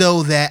feels as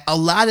though that a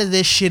lot of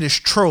this shit is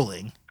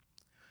trolling.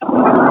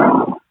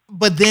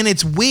 But then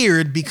it's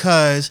weird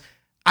because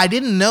I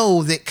didn't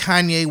know that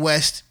Kanye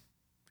West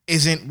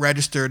isn't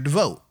registered to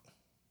vote.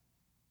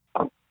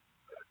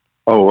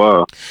 Oh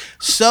wow!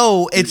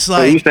 So it's So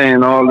like you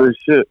saying all this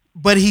shit,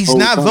 but he's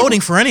not voting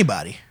for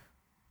anybody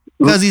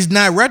because he's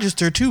not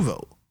registered to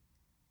vote.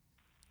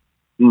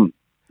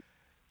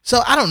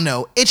 So I don't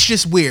know. It's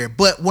just weird.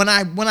 But when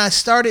I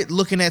started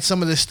looking at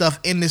some of the stuff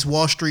in this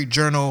Wall Street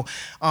Journal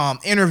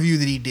interview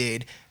that he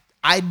did,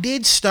 I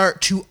did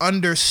start to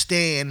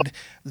understand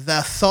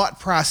the thought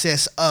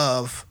process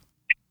of,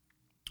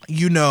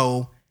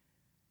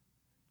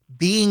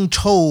 being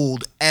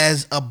told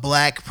as a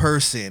black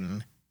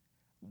person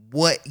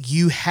what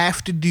you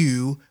have to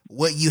do,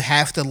 what you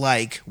have to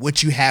like,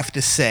 what you have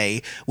to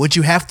say, what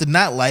you have to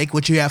not like,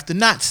 what you have to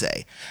not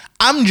say.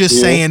 I'm just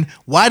saying,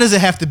 why does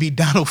it have to be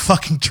Donald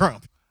fucking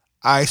Trump?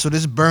 All right, so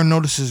this burn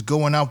notice is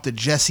going out to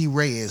Jessie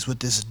Reyes with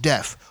this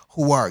deaf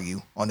 "Who Are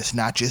You?" on It's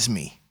Not Just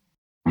Me.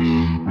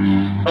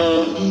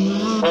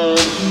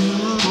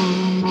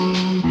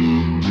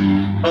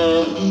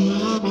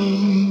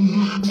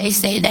 They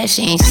say that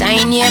she ain't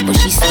signed yet, but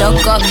she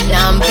stuck up.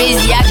 Now I'm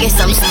busy, I guess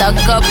I'm stuck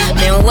up.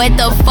 Man, what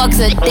the fuck's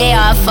a day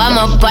off?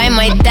 I'ma buy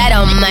my dad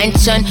a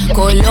mansion.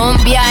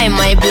 Colombia in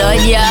my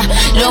blood, yeah.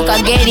 Look,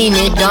 I'm getting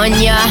it done,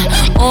 yeah.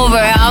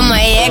 Over all my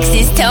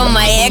exes, tell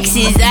my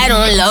exes I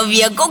don't love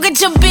ya. Go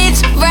get your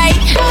bitch right.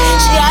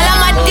 She all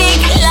on my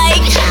dick like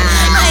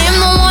I am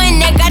the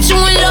one that got you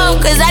in love,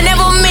 cause I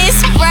never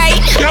miss, right?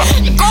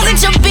 Go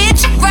get your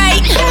bitch right.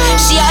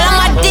 She all on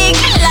my dick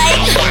like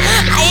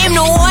I am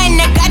the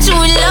one that got you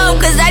in love,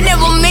 cause I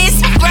never miss,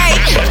 right?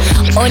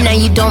 Oh, now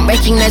you don't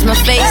recognize my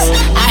face.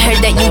 I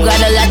heard that you got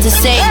a lot to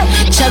say.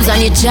 Chubs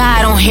on your jaw,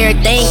 I don't hear a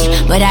thing.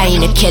 But I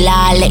ain't a killer,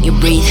 I let you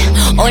breathe.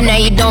 Oh,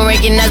 now you don't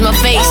recognize my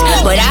face.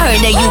 But I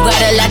heard that you got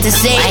a lot to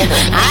say.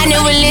 I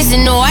never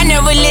listen, no, I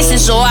never listen,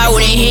 so I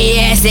wouldn't hear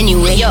your ass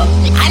anyway.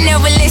 I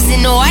never listen,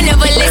 no, I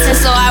never listen,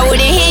 so I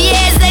wouldn't hear your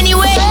ass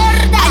anyway.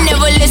 I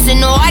never listen,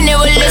 no, I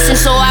never listen,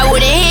 so I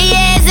wouldn't hear your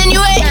ass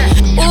anyway.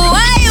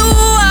 Why you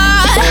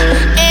are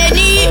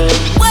anyway?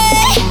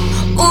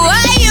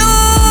 Why you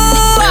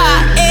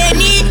are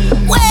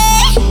anyway?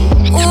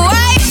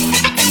 Why?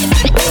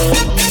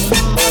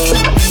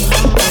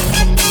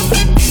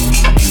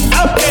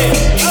 Okay.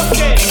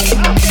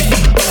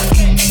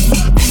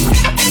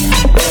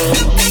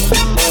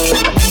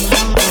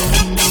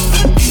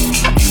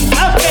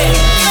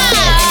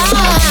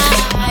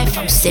 If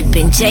I'm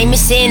sipping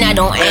Jameson, I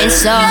don't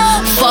answer.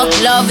 Fuck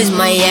love is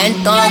my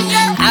anthem.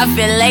 I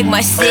feel like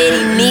my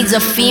city needs a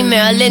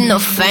female in the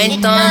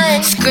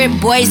phantom.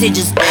 Script boys, they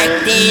just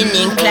acting,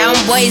 and clown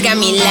boys got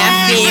me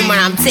laughing. When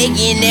I'm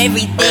taking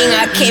everything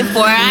I came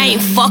for, I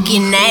ain't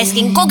fucking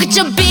asking. Go get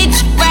your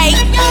bitch right.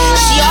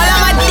 She all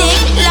on my dick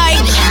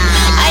like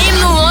I am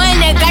the one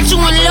that got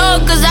you in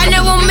love, cause I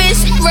never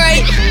miss,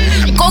 right?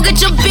 Go get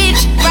your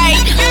bitch right.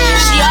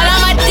 She all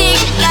on my dick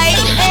like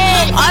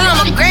all on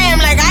my gram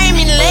like I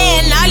ain't in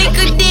land. All he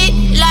could did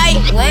like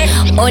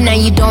oh, now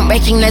you don't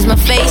recognize my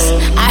face.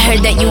 I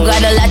heard that you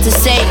got a lot to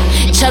say.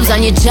 Chubs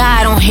on your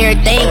jaw, I don't hear a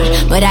thing.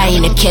 But I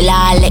ain't a killer,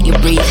 I let you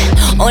breathe.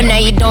 Oh,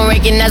 now you don't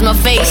recognize my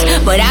face.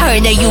 But I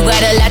heard that you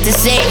got a lot to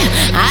say.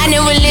 I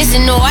never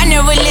listen, no, I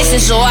never listen,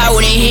 so I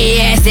wouldn't hear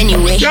your ass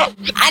anyway.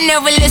 I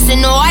never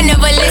listen, no, I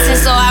never listen,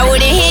 so I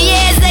wouldn't hear your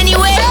ass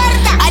anyway.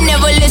 I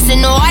never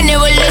listen, no, I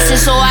never listen,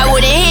 so I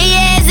wouldn't hear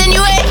your ass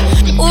anyway.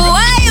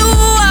 Why you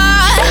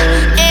are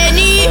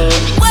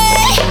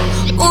anyway?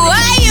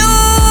 Why you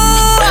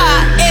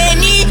are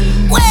anyway?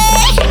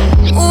 Why?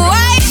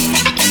 Why?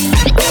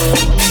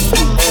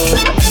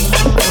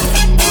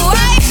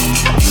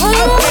 Who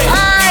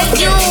are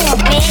you,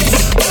 bitch?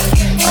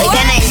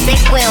 Oigan a ese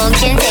weón,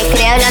 ¿quién se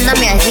cree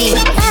hablándome así?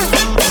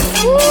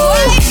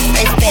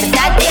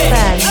 Despertate.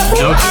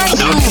 Who are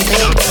you,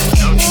 bitch?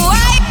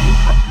 Why?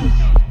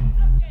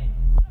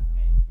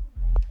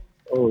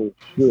 Oh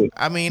shit!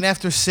 I mean,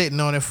 after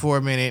sitting on it for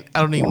a minute, I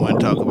don't even want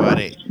to talk about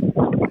it.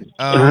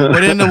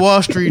 But in the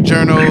Wall Street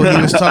Journal,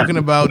 he was talking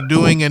about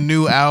doing a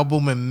new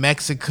album in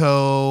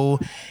Mexico,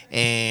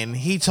 and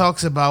he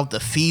talks about the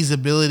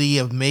feasibility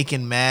of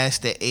making masks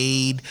to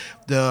aid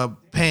the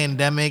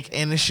pandemic.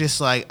 And it's just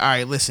like, all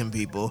right, listen,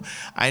 people,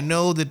 I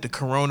know that the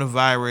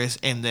coronavirus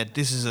and that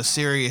this is a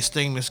serious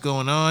thing that's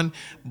going on,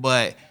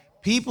 but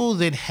people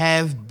that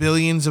have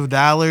billions of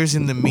dollars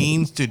and the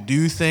means to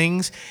do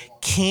things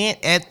can't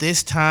at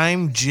this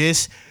time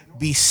just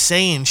be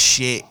saying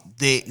shit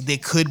that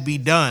could be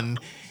done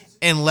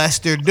unless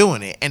they're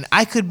doing it. And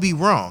I could be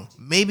wrong.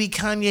 Maybe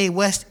Kanye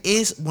West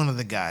is one of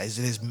the guys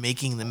that is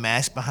making the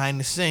mask behind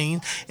the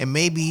scenes, and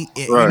maybe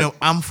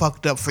I'm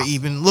fucked up for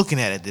even looking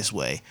at it this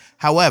way.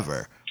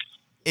 However,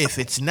 if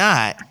it's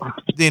not,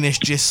 then it's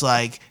just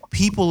like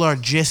people are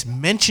just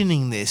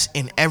mentioning this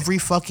in every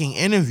fucking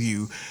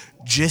interview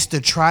just to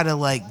try to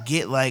like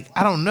get like,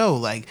 I don't know,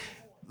 like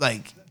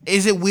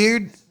is it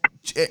weird?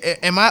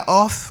 Am I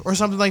off or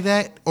something like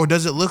that? Or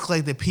does it look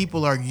like that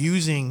people are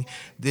using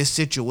this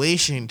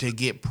situation to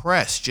get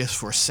press just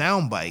for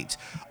sound bites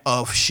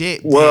of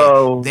shit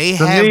that they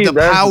have the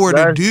power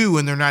to do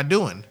and they're not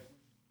doing?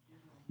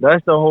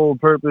 That's the whole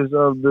purpose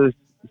of this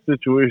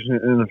situation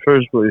in the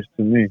first place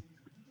to me.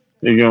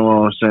 You know what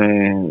I'm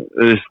saying?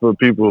 It's for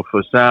people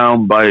for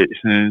sound bites,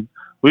 and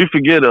we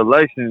forget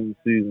election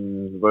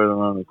season is right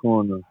around the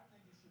corner.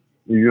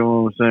 You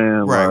know what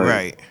I'm saying?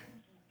 Right.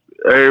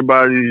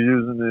 Everybody's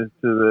using this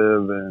to their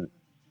advantage.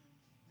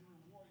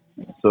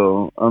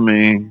 So, I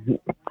mean,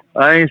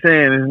 I ain't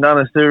saying it's not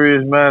a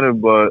serious matter,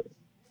 but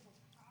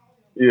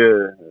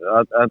yeah,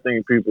 I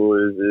think people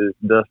is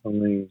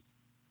definitely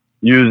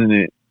using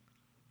it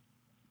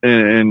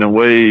in a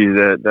way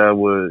that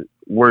would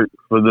work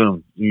for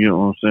them. You know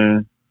what I'm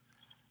saying?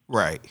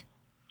 Right.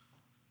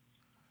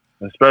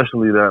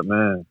 Especially that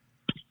man.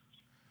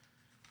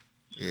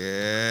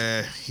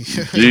 Yeah.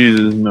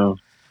 Jesus, no.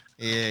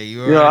 Yeah,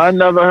 Yeah, I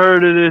never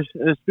heard of this.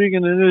 And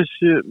speaking of this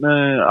shit,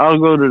 man, I'll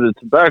go to the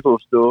tobacco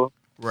store,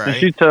 and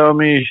she tell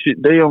me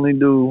they only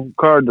do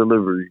car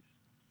deliveries.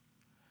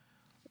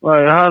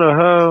 Like, how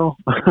the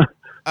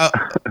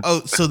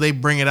hell? So they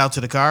bring it out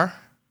to the car?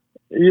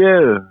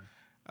 Yeah.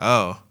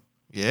 Oh,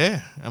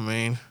 yeah. I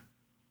mean,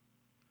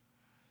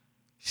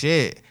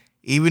 shit.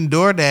 Even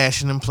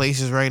DoorDash in them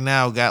places right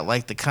now got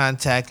like the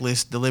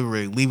contactless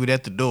delivery. Leave it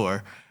at the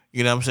door.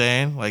 You know what I'm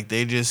saying? Like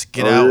they just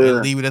get out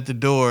and leave it at the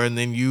door, and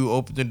then you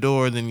open the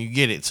door, and then you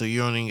get it, so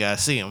you don't even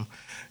gotta see them.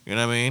 You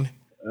know what I mean?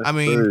 That's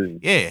crazy.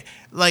 Yeah,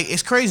 like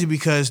it's crazy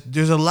because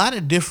there's a lot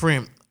of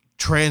different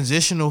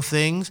transitional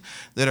things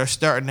that are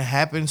starting to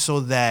happen,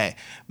 so that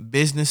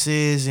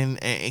businesses and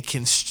it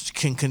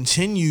can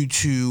continue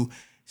to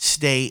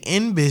stay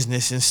in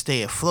business and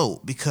stay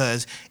afloat,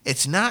 because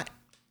it's not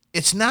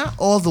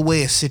all the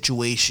way a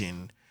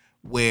situation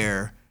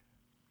where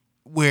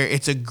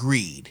it's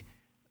agreed.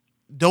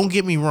 Don't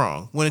get me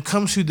wrong. When it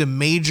comes to the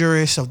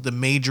majorest of the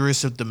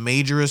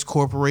majorest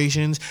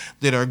corporations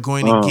that are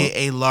going to get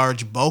a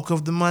large bulk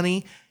of the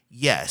money,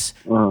 yes,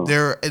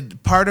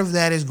 part of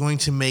that is going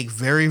to make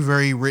very,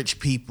 very rich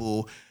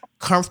people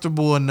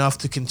comfortable enough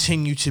to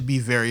continue to be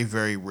very,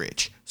 very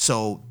rich.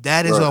 So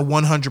that is a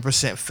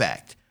 100%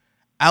 fact.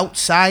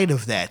 Outside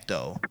of that,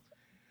 though,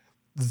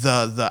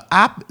 the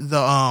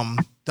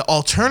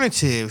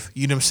alternative,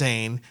 you know what I'm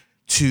saying,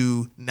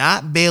 to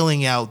not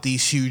bailing out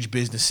these huge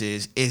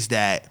businesses is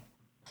that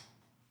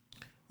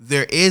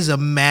there is a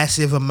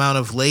massive amount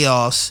of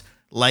layoffs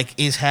like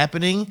is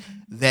happening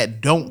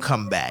that don't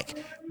come back.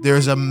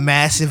 There's a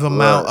massive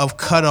amount of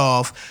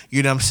cutoff,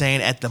 you know what I'm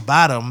saying, at the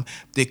bottom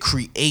that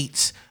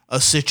creates a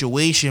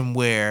situation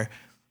where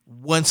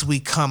once we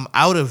come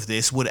out of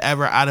this,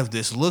 whatever out of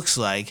this looks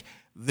like,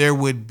 there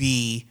would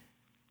be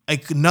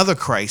another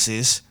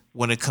crisis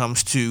when it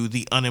comes to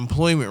the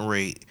unemployment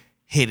rate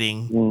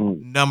hitting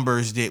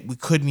numbers that we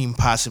couldn't even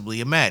possibly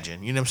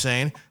imagine. You know what I'm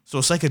saying? So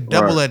it's like a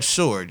double-edged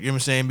sword. You know what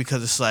I'm saying?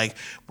 Because it's like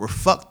we're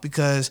fucked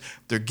because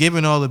they're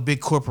giving all the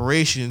big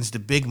corporations the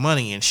big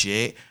money and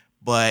shit.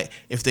 But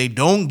if they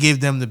don't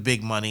give them the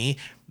big money,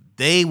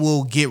 they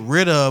will get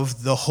rid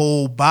of the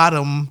whole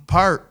bottom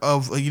part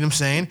of, you know what I'm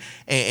saying?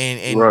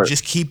 And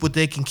just keep what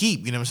they can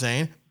keep. You know what I'm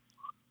saying?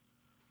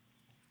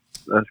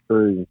 That's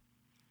crazy.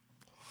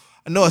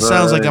 I know it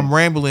sounds like I'm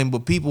rambling,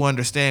 but people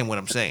understand what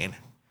I'm saying.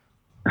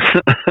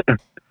 But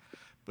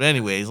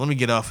anyways, let me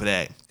get off of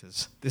that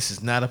because this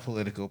is not a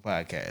political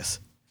podcast.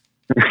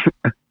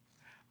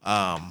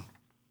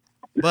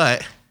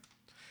 But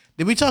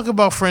did we talk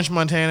about French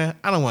Montana?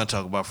 I don't want to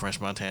talk about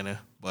French Montana,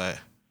 but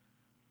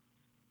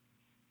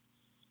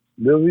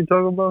did we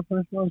talk about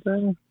French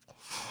Montana?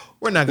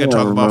 We're not gonna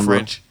talk about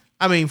French.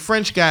 I mean,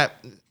 French got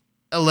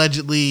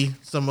allegedly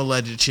some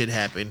alleged shit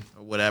happened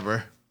or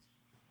whatever.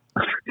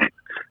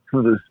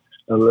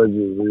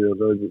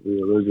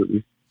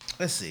 Allegedly.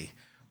 Let's see.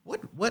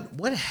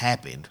 What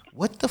happened?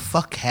 What the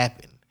fuck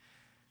happened?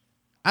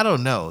 I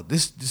don't know.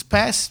 This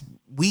past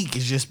week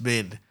has just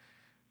been,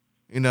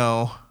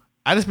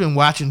 I just been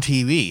watching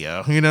TV,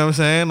 yo. You know what I'm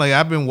saying? Like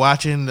I've been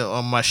watching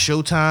on my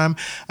Showtime.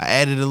 I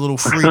added a little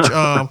free.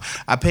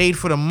 I paid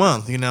for the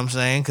month. You know what I'm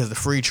saying? Because the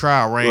free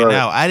trial ran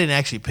out. I didn't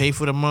actually pay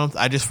for the month.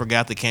 I just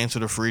forgot to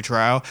cancel the free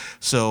trial,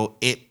 so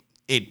it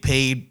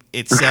paid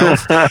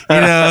itself. You know what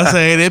I'm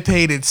saying? It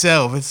paid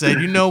itself. It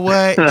said, you know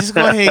what? Just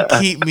go ahead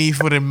and keep me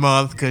for the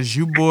month because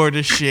you bored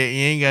as shit. You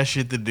ain't got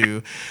shit to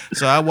do.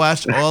 So I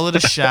watched all of The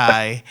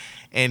Chi,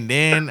 and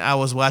then I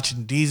was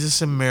watching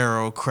Deezus and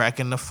Mero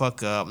cracking the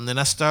fuck up. And then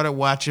I started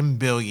watching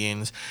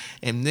Billions.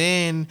 And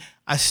then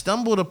I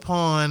stumbled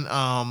upon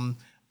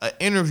an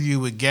interview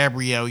with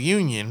Gabrielle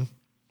Union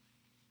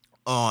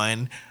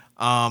on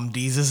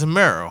Deezus and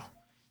Mero.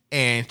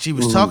 And she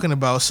was talking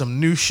about some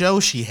new show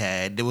she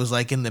had that was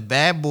like in the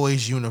Bad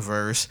Boys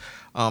universe,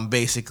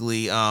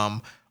 basically,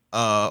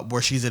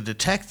 where she's a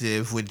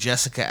detective with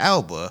Jessica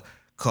Alba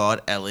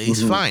called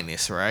LA's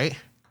Finest, right?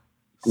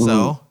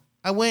 So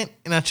I went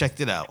and I checked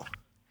it out.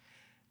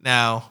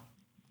 Now,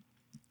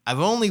 I've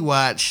only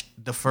watched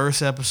the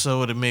first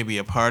episode and maybe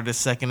a part of the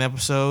second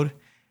episode,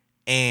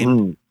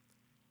 and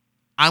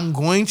I'm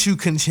going to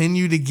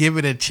continue to give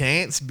it a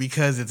chance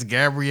because it's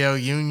Gabrielle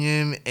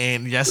Union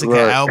and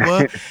Jessica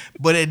Alba,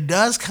 but it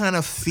does kind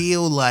of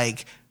feel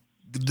like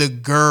the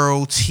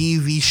girl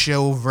TV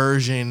show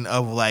version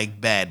of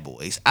like Bad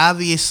Boys.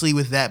 Obviously,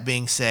 with that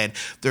being said,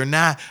 they're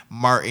not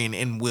Martin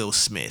and Will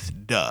Smith,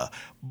 duh.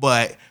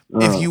 But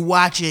if you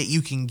watch it,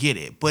 you can get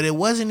it. But it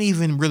wasn't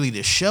even really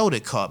the show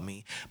that caught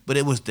me, but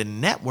it was the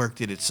network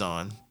that it's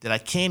on that I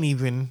can't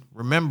even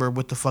remember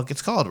what the fuck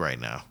it's called right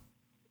now.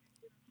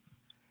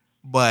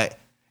 But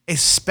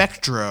it's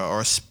Spectra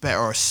or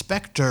Spectre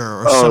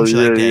or something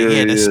like that.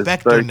 Yeah, the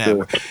Spectre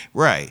network.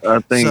 Right. I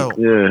think,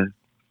 so,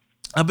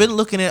 I've been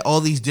looking at all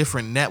these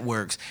different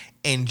networks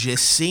and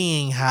just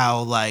seeing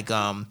how, like,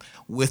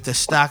 with the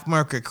stock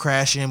market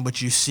crashing,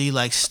 but you see,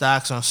 like,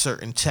 stocks on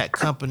certain tech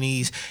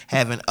companies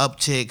having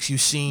upticks. You've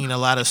seen a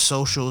lot of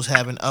socials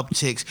having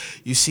upticks.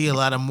 You see a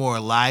lot of more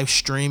live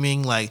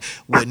streaming. Like,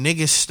 what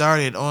niggas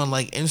started on,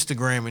 like,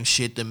 Instagram and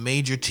shit, the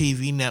major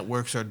TV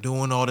networks are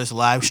doing all this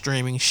live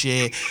streaming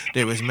shit.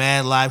 There was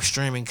mad live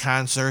streaming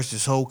concerts,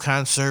 this whole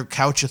concert,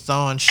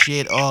 couch-a-thon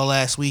shit all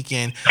last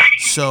weekend.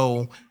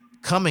 So,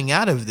 coming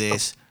out of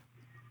this,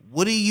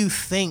 what do you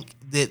think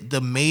that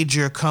the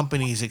major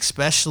companies,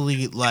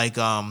 especially like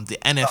the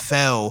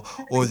NFL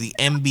or the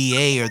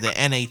NBA or the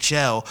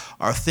NHL,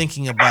 are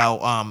thinking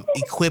about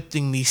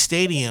equipping these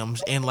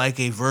stadiums in like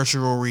a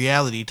virtual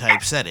reality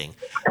type setting?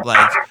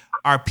 Like,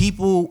 are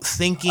people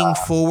thinking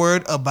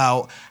forward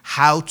about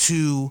how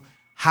to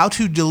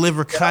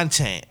deliver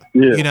content?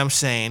 You know what I'm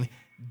saying?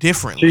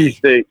 Differently.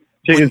 Cheesesteak,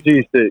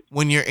 cheesesteak.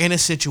 When you're in a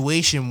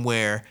situation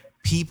where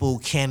people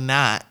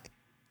cannot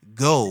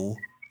go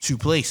to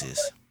places.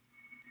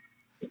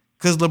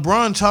 Because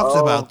LeBron talked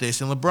about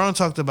this, and LeBron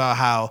talked about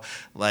how,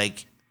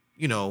 like,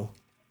 you know,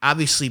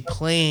 obviously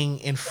playing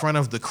in front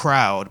of the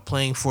crowd,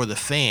 playing for the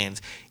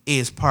fans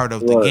is part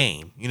of the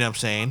game. You know what I'm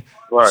saying?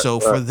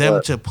 So for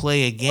them to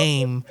play a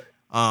game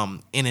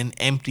in an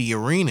empty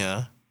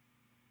arena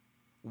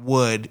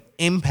would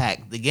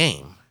impact the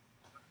game.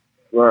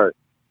 Right.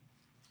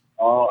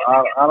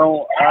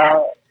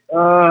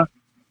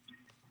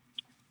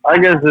 I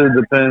guess it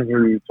depends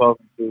who you're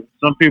talking to.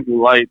 Some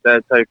people like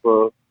that type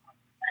of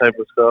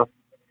stuff,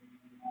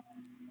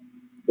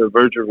 the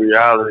virtual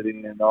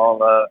reality and all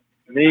that.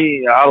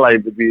 Me, I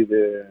like to be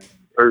there in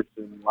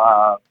person,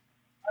 live,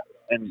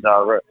 and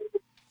direct.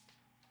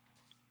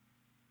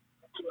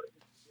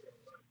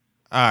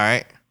 All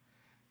right.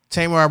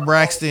 Tamar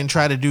Braxton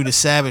tried to do the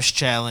Savage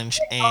Challenge,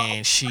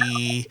 and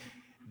she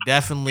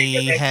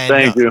definitely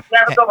had the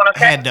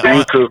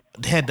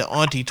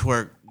auntie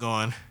twerk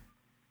going.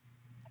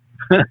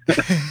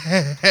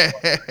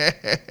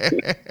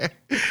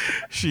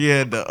 She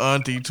had the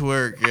auntie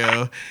twerk,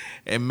 yo,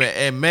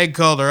 and Meg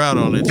called her out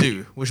on it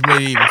too, which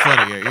made it even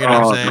funnier. You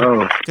know what I'm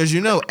saying? Because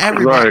you know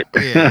everybody.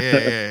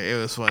 Yeah,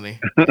 it was funny.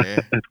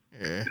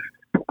 Yeah,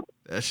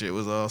 that shit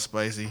was all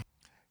spicy.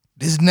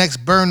 This next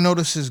burn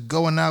notice is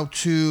going out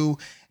to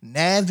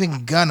Nav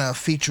and Gunna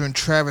featuring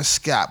Travis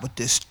Scott with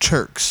this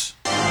Turks.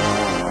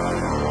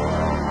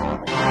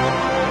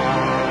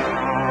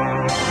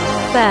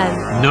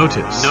 Burn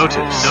notice.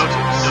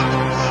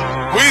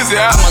 Weezy,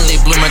 I'm a late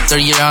bloomer,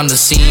 third year on the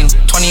scene.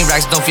 20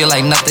 racks don't feel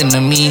like nothing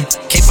to me.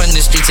 Came from the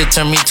streets, it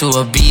turned me to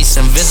a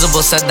beast. Invisible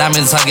set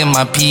diamonds hugging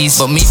my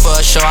piece. But me for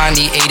a show, I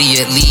need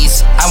 80 at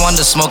least. I want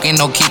the smoke, ain't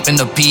no keeping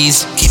the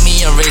peace. Keep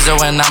me a razor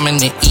when I'm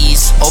in the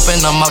east. Open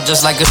them up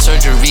just like a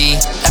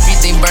surgery.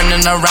 Everything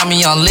burning around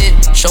me on lit.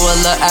 Show a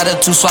little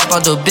attitude, swap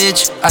out the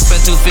bitch. I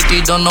spent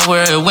 250, don't know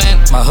where it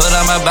went. My hood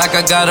on my back,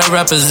 I gotta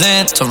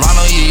represent.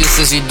 Toronto, you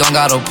useless, you don't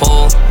got a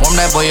pole. Warm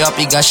that boy up,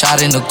 he got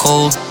shot in the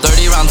cold.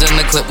 30 rounds in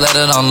the clip, let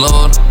it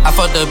unload. I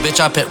fucked the bitch,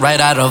 I pit right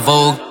out of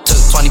Vogue. Took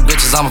 20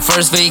 bitches on my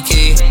first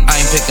vacay. I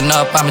ain't picking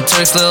up, I'm a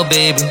Turk's little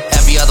baby.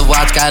 Every other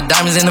watch got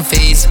diamonds in the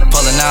face.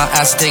 Pulling out,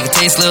 asked to take a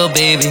taste, little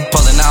baby.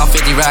 Pulling out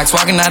 50 racks,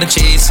 walking out of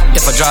chase.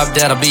 If I drop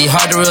dead, I'll be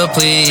hard to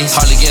replace.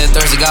 Hardly get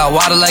thirsty, got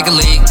water like a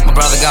leak. My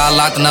brother got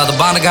locked, another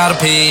bond, I gotta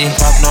pay.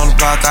 Popping on the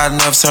block, I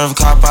never serve a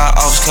cop. I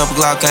always kept a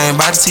Glock, I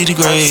ain't about to see the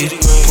grave.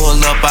 Pull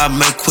up, I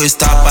make a quick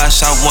stop. I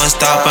shot one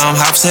stop, I'm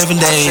hot for 7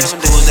 days.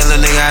 Who's that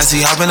little nigga I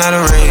see hopping out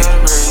of raid?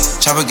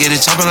 Chopper get it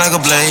chopping like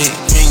a blade.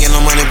 You ain't get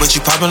no money, but you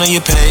popping on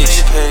your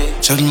page.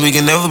 Chopping, we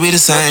can never be the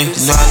same.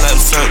 You know I like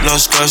to flirt, no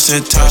skirts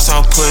and turks.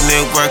 I'm putting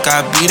in work,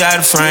 I beat out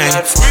the frame.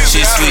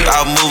 Shit sweet,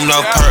 I move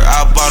no perk.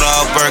 I bought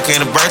her a Burke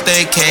and a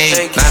birthday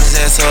cake. Line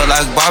his ass up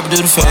like Bobby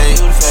do the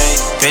fade.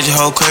 Get your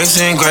whole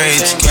crazy and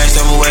grades. Cash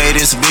them away,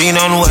 this a billion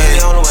on the way.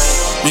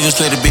 We gon'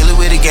 split a billy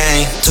with a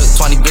gang. Took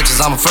 20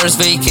 bitches on my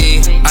first vacay.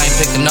 I ain't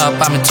picking up,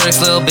 I'm in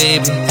Turks, little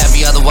baby.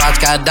 Every other watch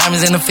got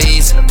diamonds in the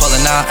face.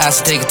 Pulling out,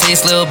 ask to take a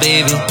taste, little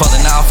baby.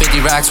 Pulling out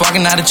 50 racks,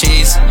 walking out of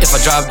cheese. If I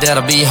drop dead,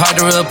 I'll be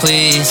hard to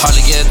replace.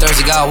 Hardly get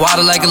thirsty, got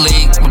water like a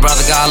leak. My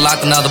brother got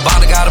locked, another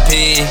bond, I gotta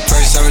pee.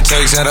 First time it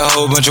takes, had a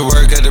whole bunch of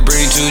work. Had to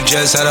bring 2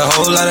 jets, had a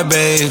whole lot of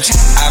babes.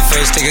 I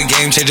first take a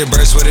game, change a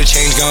burst with a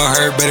change, gon'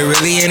 hurt, but it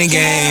really ain't a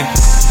game.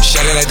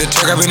 Shut it like the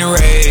Turk, I've been a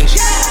rage.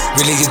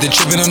 Really get the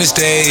trippin' on the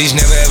stage.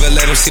 Never ever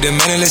let them see the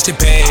man unless they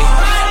pay.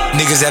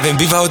 Niggas having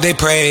beef, I hope they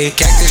pray.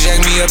 Cactus jack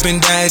me up and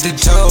down at the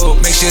toe.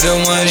 Make sure the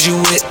ones you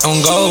with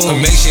on go.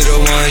 Make sure the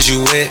ones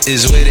you with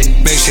is with it.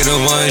 Make sure the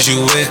ones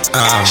you with.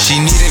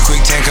 She need a quick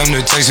tank, I'm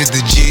the Turks with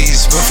the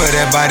G's. But for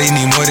that body,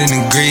 need more than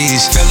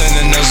degrees. Filling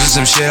the nose with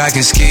some shit I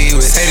can ski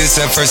with. Hey, this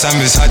up first time,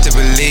 it's hard to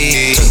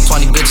believe. Took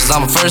 20 bitches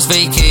on my first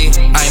vacay.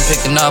 I ain't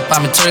picking up,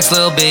 I'm in Turks,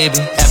 little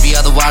baby. Every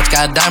other watch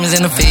got diamonds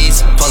in the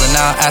face. Pulling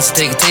out, ask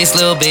to take a taste,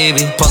 little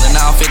baby. Pulling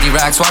out 50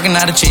 racks, walking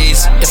out of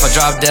cheese. If I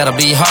drop dead, I'll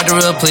be hard to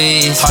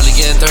replace. Hardly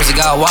get thirsty,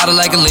 got water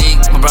like a leak.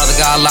 My brother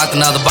got locked,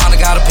 another bond,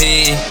 I gotta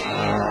pee.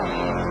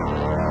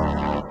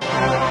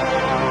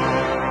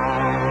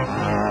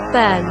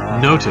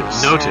 Ben.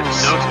 Notice.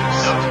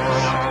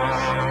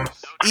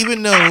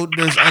 Even though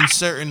there's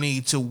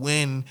uncertainty to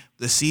when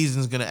the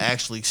season's going to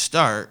actually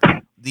start,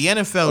 the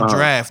NFL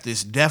draft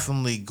is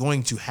definitely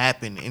going to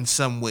happen in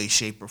some way,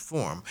 shape, or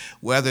form.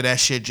 Whether that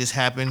shit just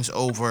happens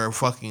over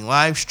fucking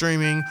live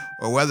streaming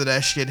or whether that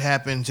shit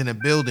happens in a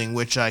building,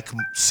 which I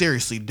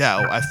seriously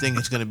doubt. I think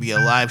it's going to be a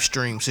live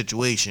stream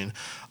situation.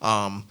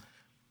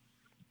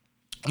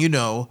 You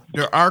know,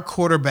 there are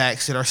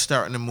quarterbacks that are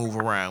starting to move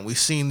around. We've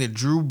seen that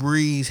Drew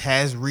Brees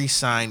has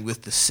re-signed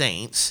with the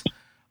Saints.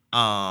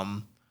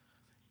 Cam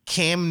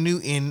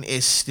Newton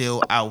is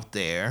still out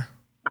there.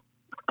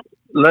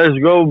 Let's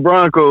go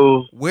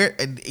Broncos. Where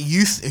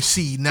you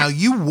see now,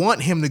 you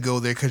want him to go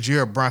there because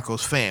you're a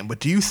Broncos fan, but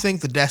do you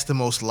think that that's the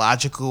most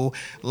logical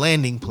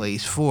landing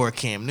place for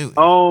Cam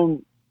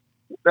Newton?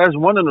 That's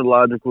one of the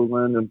logical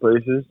landing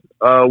places.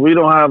 We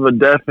don't have a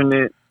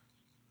definite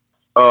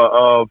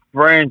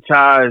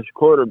franchise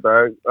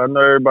quarterback. I know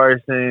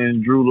everybody's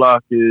saying Drew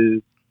Lock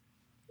is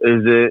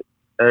it.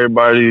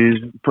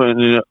 Everybody's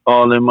putting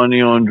all their money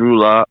on Drew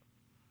Lock,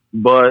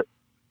 but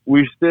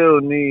we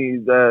still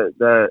need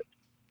that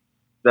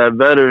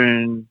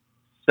veteran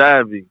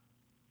savvy.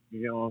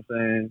 You know what I'm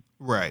saying?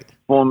 Right.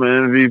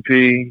 Former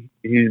MVP.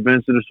 He's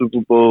been to the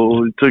Super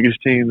Bowl. He took his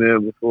team there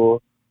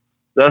before.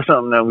 That's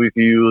something that we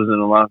could use in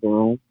the locker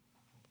room.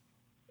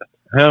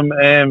 Him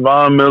and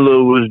Von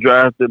Miller was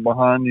drafted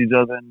behind each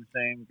other in the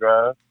same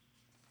draft.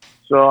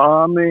 So,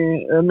 I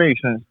mean, it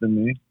makes sense to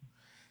me.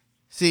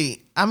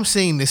 See, I'm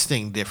seeing this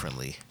thing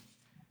differently.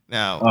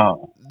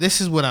 Now,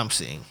 this is what I'm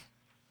seeing.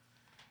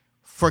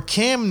 For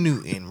Cam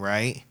Newton,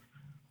 right?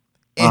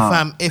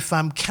 If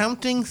I'm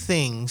counting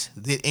things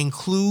that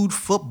include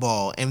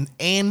football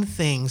and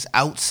things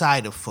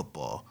outside of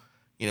football,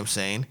 you know what I'm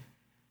saying?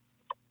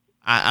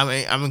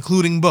 I'm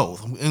including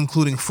both. I'm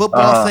including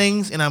football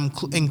things and I'm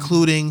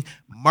including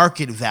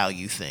market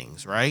value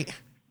things, right?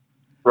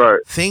 Right.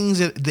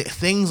 Things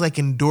like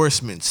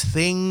endorsements,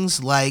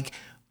 things like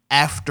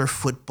after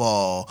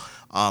football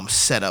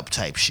setup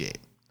type shit.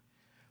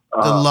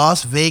 The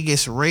Las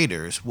Vegas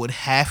Raiders would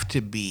have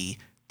to be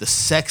the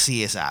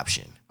sexiest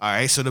option. All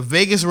right, so the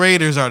Vegas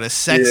Raiders are the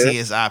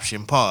sexiest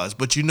option, pause,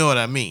 but you know what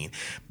I mean.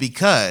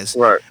 Because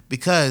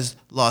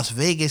Las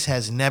Vegas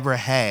has never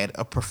had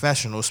a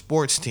professional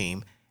sports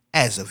team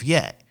as of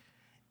yet.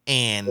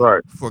 And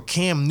for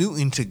Cam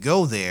Newton to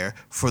go there,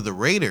 for the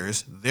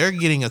Raiders, they're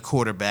getting a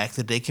quarterback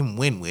that they can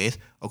win with,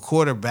 a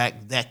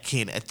quarterback that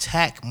can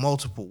attack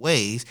multiple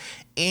ways,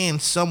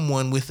 and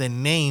someone with a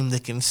name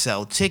that can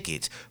sell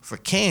tickets. For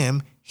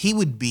Cam, he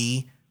would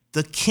be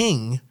the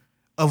king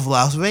of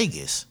Las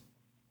Vegas.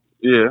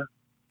 Yeah.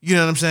 You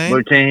know what I'm saying?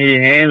 But can he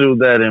handle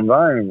that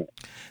environment?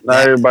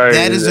 That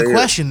is the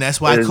question.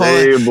 That's why I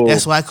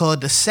call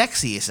it the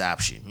sexiest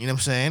option. You know what I'm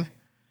saying?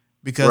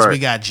 Because we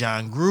got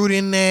John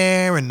Gruden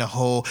there and the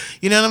whole,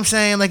 you know what I'm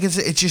saying? Like it's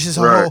just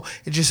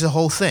a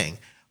whole thing.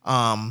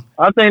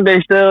 I think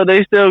they still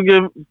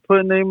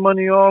putting their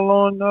money all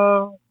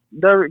on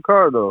Derek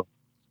Carr though,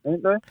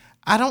 ain't they?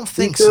 I don't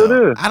think so.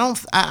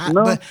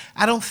 But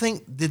I don't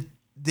think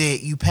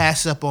that you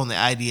pass up on the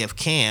idea of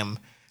Cam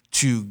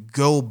to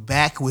go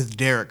back with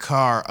Derek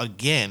Carr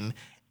again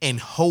and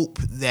hope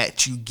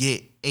that you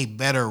get a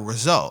better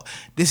result.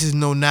 This is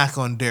no knock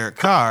on Derek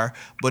Carr,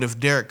 but if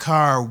Derek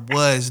Carr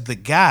was the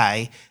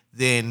guy,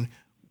 then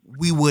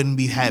we wouldn't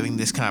be having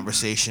this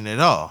conversation at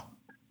all.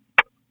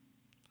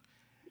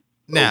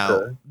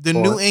 Now, the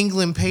New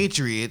England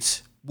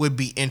Patriots would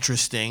be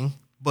interesting,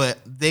 but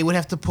they would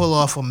have to pull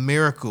off a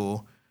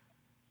miracle,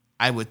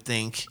 I would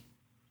think,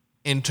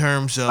 in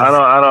terms of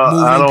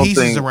moving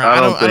pieces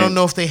around. I don't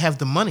know if they have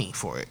the money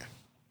for it.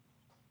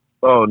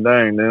 Oh,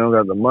 dang, they don't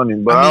got the money.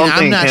 But I don't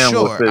think Cam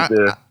will fit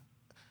there.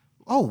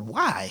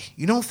 Why?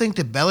 You don't think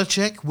that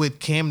Belichick with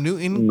Cam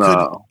Newton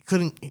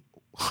couldn't?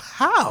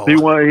 How? He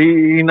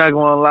not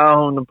gonna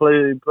allow him to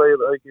play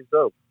like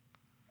himself.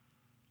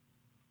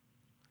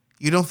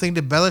 You don't think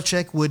that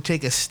Belichick would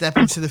take a step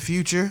into the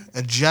future,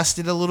 adjust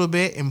it a little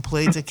bit, and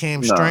play to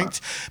Cam's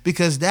strengths?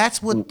 Because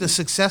that's what the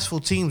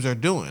successful teams are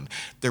doing.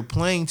 They're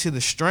playing to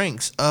the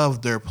strengths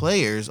of their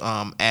players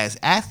as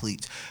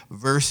athletes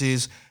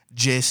versus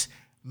just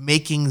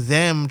making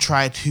them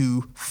try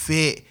to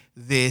fit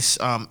this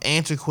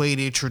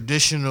antiquated,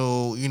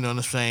 traditional, you know what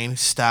I'm saying,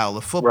 style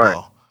of football.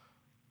 Right.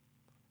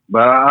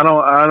 But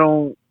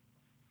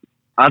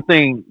I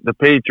think the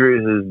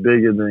Patriots is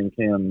bigger than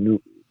Cam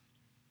Newton.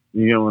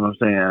 You get what I'm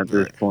saying at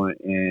this point,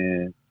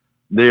 and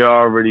they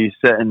already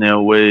set in their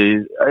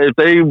ways. If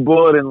they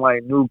brought in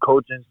like new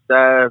coaching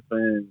staff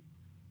and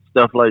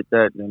stuff like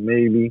that, then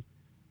maybe.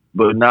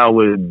 But not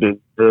with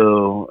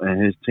Bill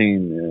and his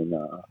team, and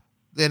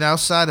then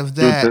outside of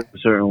that, a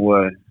certain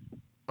way.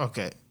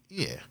 Okay,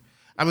 yeah.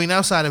 I mean,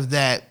 outside of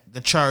that,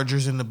 the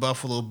Chargers and the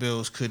Buffalo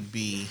Bills could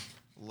be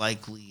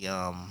likely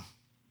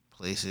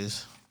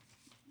places.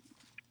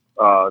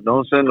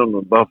 Don't send them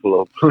to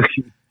Buffalo,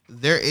 please.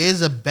 There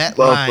is a bet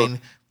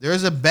line. There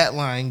is a bet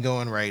line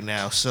going right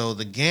now. So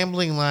the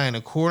gambling line,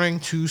 according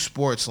to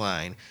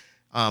Sportsline,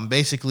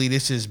 basically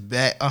this is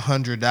bet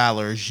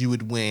 $100. You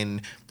would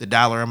win the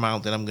dollar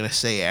amount that I'm going to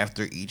say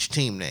after each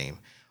team name.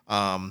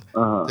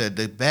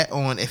 The bet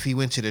on if he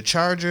went to the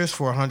Chargers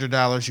for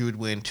 $100, you would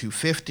win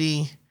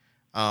 $250.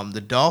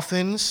 The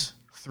Dolphins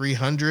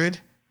 $300.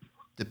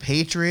 The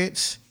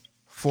Patriots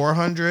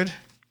 $400.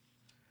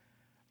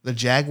 The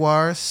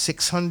Jaguars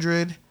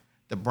 $600.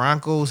 The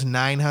Broncos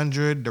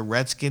 $900, the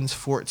Redskins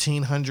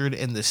 $1,400,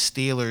 and the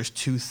Steelers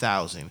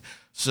 $2,000.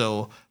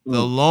 So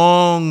the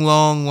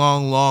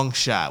long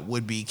shot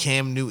would be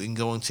Cam Newton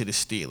going to the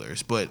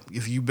Steelers. But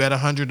if you bet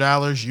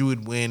 $100, you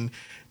would win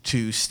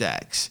 2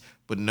 stacks.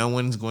 But no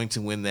one's going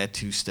to win that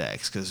 2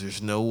 stacks because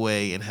there's no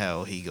way in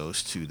hell he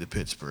goes to the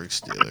Pittsburgh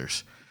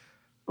Steelers.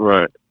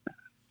 Right.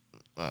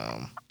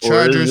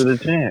 Chargers. Or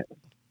is it a chance?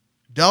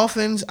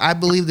 Dolphins. I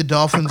believe the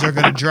Dolphins are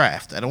going to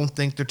draft. I don't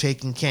think they're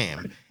taking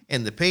Cam.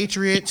 And the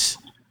Patriots,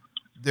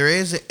 there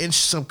is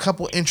some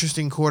couple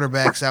interesting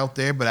quarterbacks out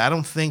there, but I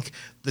don't think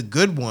the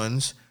good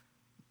ones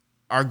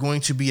are going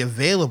to be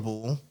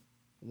available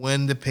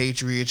when the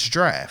Patriots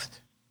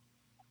draft.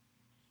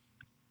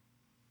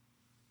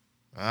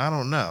 I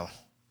don't know.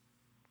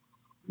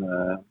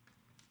 Nah.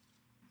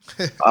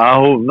 I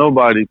hope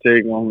nobody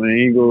take him when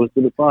he goes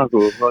to the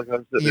Broncos. Like I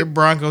said, your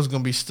Broncos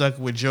going to be stuck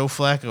with Joe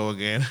Flacco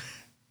again.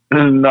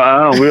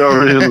 Nah, we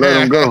already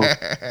let him go.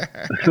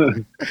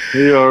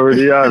 He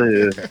already out of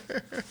here.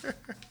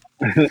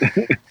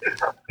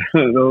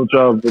 Don't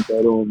try to put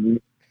that on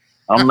me.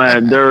 I'm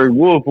mad Derek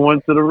Wolf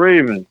went to the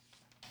Ravens.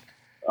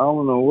 I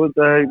don't know what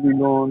the heck be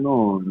going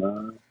on,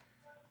 man.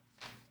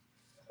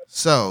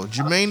 So,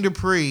 Jermaine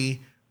Dupri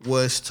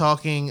was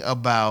talking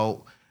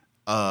about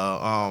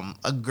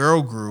a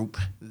girl group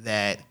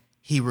that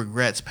he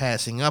regrets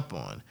passing up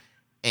on.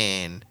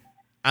 And,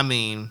 I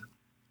mean...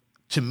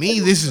 To me,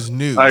 this is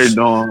news. How you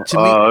doing?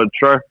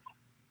 Trey?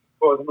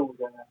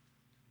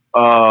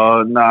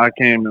 Nah, I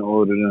came and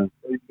ordered in.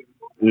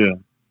 Yeah.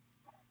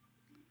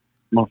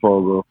 My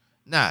fault, bro.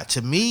 Nah,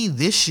 to me,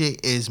 this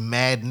shit is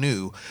mad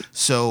new.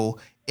 So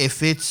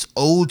if it's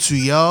old to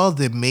y'all,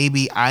 then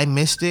maybe I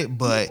missed it.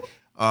 But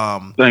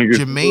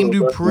Jermaine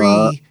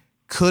Dupri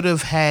could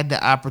have had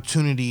the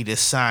opportunity to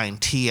sign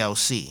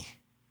TLC.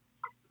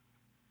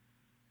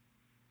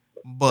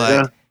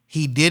 But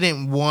he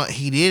didn't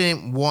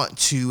want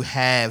to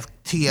have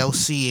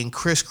TLC and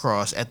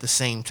Crisscross at the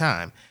same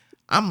time.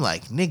 I'm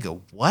like,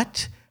 nigga,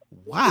 what?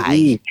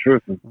 Why?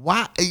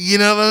 Why? You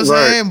know what I'm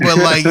saying? But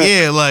like,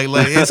 yeah,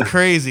 like it's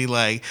crazy.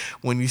 Like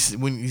when you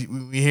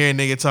hear a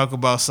nigga talk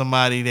about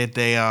somebody that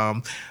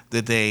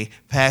they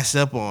passed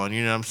up on.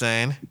 You know what I'm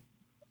saying?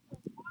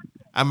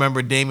 I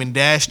remember Damon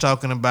Dash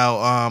talking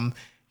about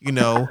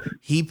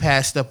he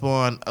passed up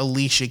on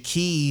Alicia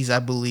Keys, I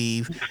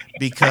believe,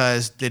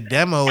 because the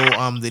demo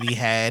that he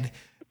had,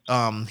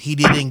 he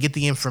didn't get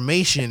the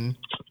information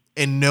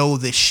and know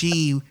that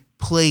she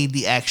played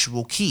the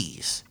actual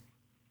keys.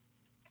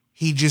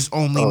 He just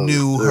only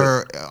knew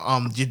her,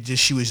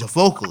 just she was a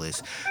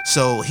vocalist.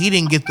 So he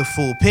didn't get the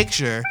full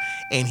picture,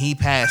 and he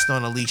passed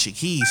on Alicia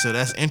Keys. So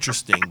that's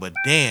interesting. But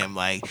damn,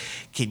 like,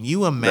 can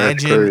you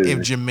imagine if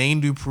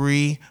Jermaine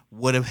Dupri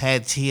would have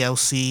had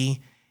TLC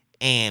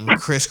and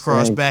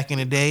Crisscross back in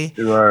the day?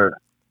 Right.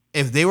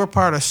 If they were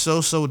part of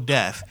So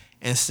Def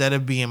instead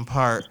of being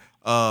part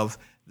of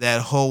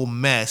that whole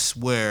mess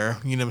where,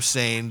 you know what I'm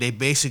saying, they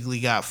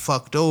basically got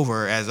fucked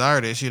over as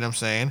artists, you know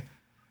what I'm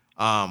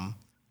saying?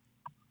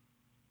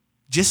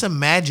 Just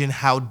imagine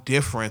how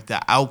different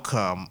the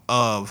outcome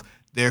of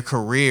their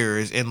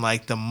careers and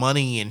like the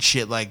money and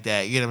shit like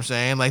that. You know what I'm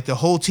saying? Like the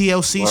whole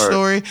TLC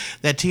story,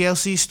 that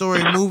TLC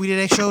story movie that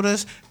they showed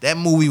us, that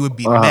movie would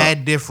be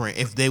mad different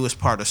if they was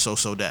part of So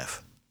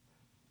Def.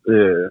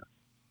 Yeah.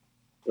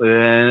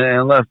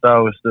 And Left Eye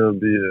would still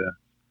be there.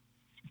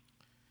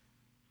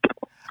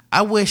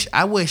 I wish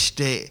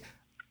that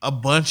a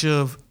bunch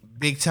of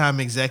big time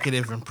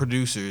executive and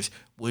producers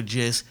would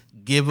just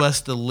give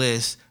us the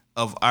list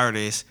of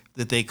artists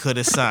that they could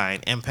have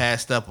signed and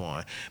passed up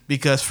on.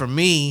 Because for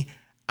me,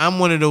 I'm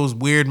one of those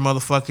weird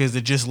motherfuckers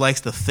that just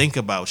likes to think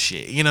about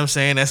shit. You know what I'm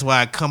saying? That's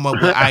why I come up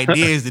with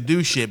ideas to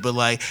do shit. But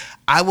like,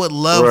 I would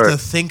love to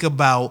think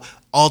about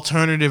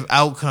alternative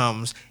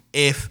outcomes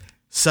if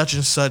such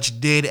and such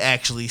did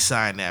actually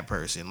sign that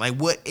person. Like,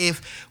 what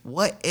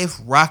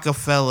if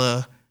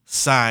Rockefeller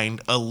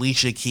signed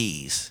Alicia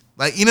Keys?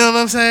 Like, you know what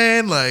I'm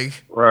saying?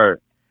 Like,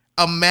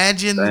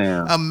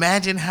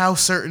 imagine how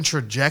certain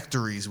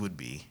trajectories would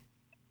be.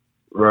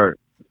 Right.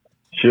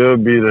 She'll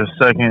be the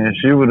second.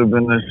 She would have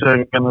been the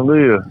second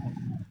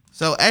Aaliyah.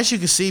 So as you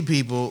can see,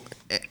 people,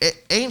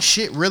 it ain't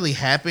shit really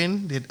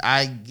happened that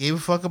I gave a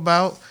fuck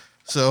about.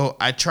 So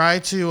I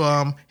tried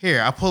to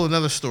here, I'll pull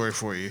another story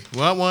for you. You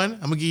want one?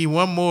 I'm gonna give you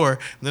one more, and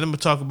then I'm gonna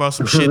talk about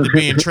some shit that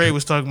me and Trey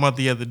was talking about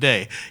the other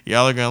day.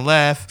 Y'all are gonna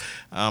laugh.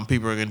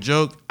 People are gonna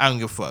joke. I don't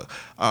give a fuck.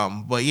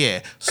 But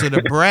yeah, so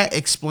the brat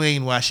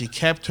explained why she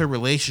kept her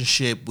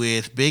relationship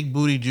with Big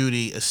Booty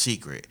Judy a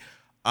secret.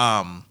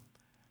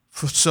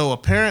 So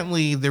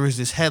apparently there was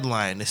this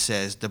headline that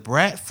says the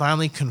brat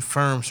finally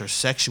confirms her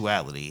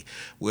sexuality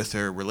with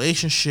her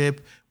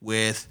relationship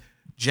with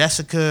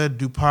Jessica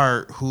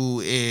Dupart, who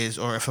is,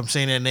 or if I'm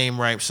saying that name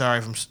right, sorry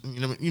if I'm,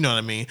 you know what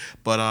I mean,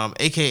 but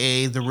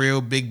AKA the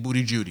real Big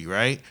Booty Judy,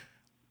 right?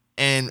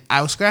 And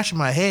I was scratching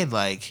my head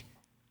like,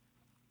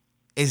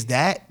 is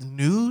that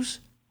news?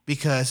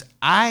 Because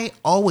I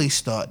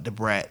always thought the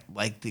brat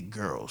liked the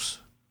girls.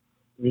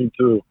 Me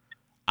too.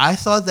 I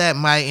thought that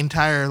my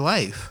entire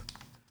life.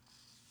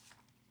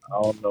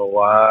 I don't know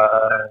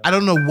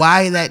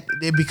why that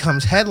it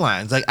becomes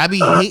headlines. Like, I be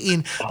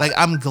hating, like,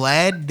 I'm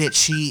glad that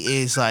she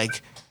is,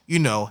 like, you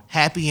know,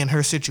 happy in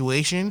her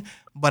situation,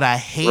 but I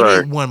hate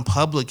it when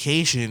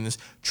publications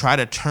try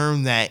to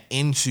turn that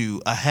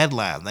into a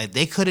headline. Like,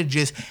 they could have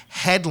just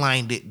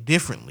headlined it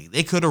differently.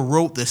 They could have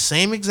wrote the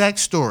same exact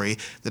story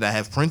that I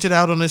have printed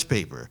out on this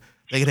paper.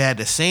 They could have had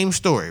the same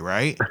story,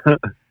 right?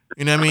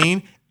 You know what I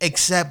mean?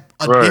 Except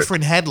a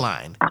different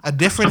headline. A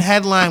different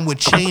headline would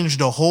change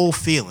the whole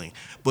feeling.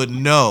 But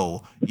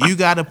no, you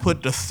got to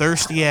put the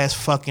thirsty ass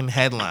fucking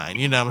headline.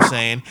 You know what I'm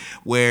saying?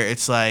 Where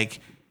it's like,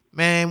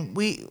 man,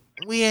 we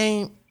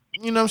ain't,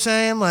 you know what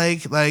I'm saying?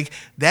 Like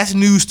that's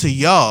news to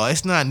y'all.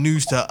 It's not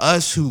news to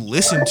us who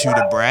listen to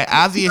the brat.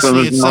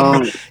 Obviously,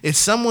 it's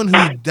someone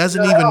who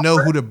doesn't even know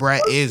who the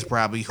brat is,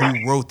 probably, who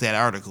wrote that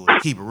article. To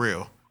keep it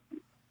real.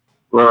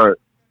 Right.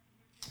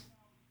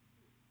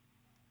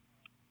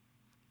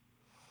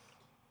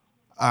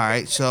 All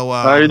right. So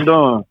how you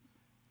doing?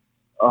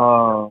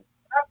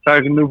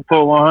 Taking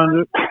Newport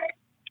 100.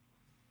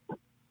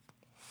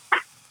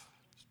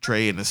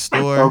 Trey in the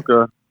store.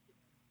 Okay.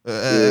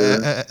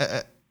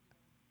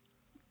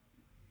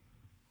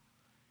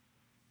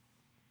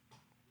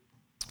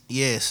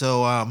 Yeah,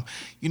 so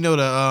you know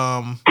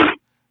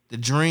the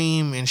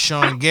Dream and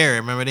Sean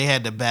Garrett, remember they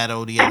had the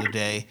battle the other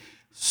day.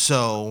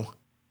 So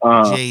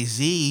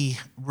Jay-Z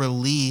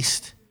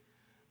released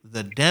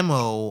the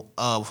demo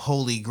of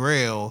Holy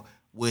Grail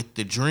with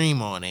the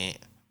Dream on it,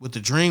 with the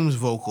Dream's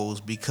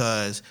vocals,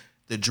 because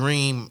the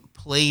Dream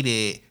played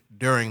it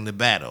during the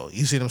battle.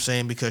 You see what I'm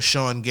saying? Because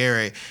Sean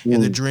Garrett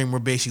and the Dream were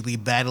basically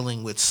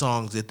battling with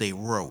songs that they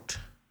wrote.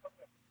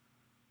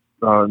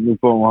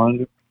 Newport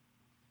 100.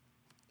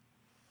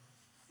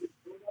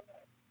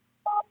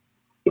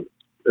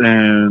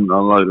 And a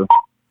lighter.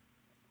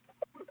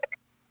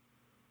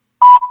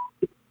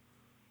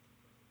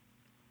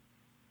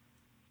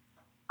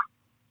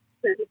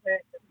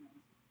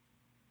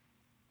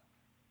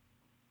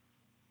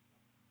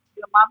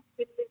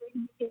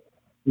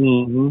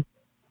 Yeah.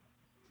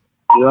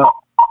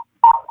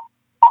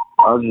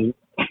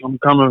 I'm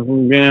coming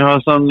from getting her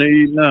something to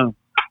eat now.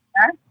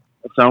 Huh?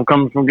 So I'm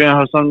coming from getting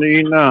her something to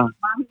eat now. Mom's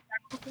not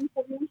cooking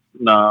for you?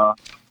 Nah.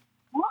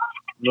 What?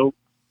 Nope.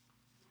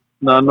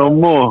 Not no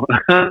more.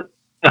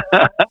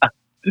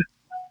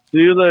 See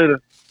you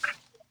later.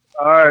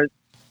 All right.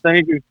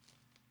 Thank you.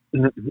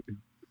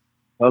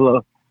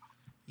 Hello.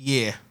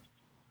 Yeah.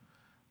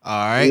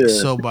 All right. Yeah.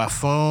 So my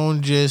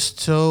phone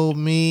just told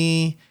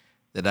me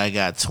that I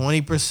got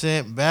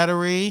 20%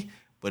 battery,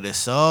 but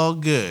it's all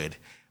good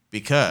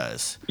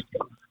because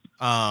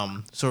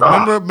so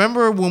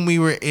remember when we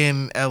were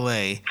in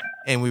LA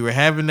and we were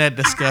having that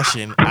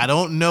discussion. I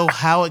don't know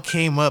how it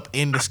came up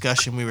in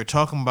discussion. We were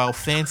talking about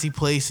fancy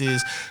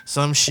places,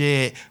 some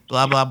shit,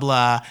 blah blah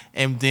blah,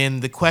 and then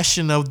the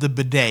question of the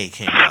bidet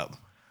came up.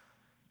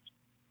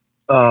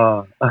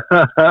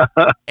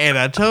 And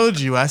I told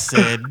you, I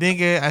said,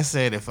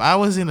 nigga, if I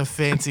was in a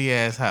fancy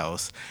ass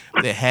house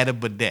that had a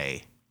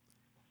bidet,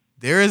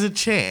 there is a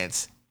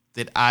chance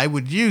that I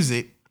would use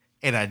it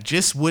and I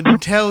just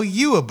wouldn't tell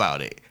you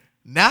about it.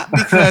 Not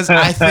because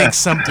I think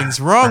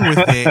something's wrong with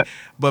it,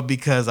 but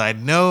because I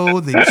know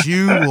that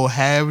you will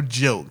have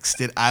jokes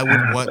that I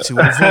would want to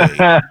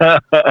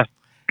avoid.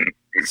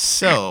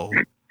 So,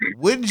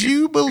 would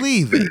you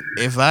believe it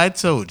if I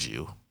told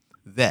you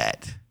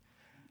that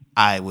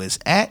I was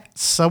at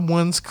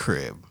someone's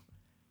crib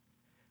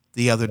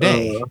the other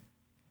day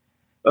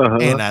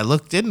And I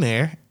looked in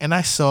there and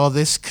I saw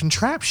this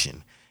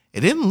contraption.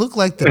 It didn't look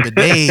like the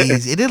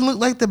bidets. It didn't look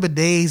like the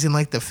bidets in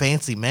like the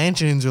fancy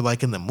mansions or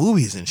like in the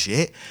movies and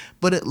shit.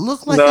 But it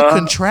looked like a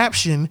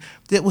contraption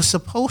that was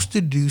supposed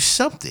to do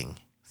something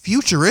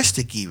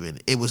futuristic. Even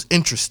it was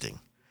interesting.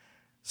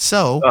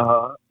 So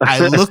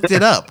I looked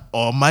it up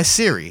on my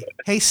Siri.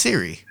 Hey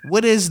Siri,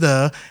 what is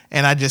the?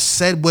 And I just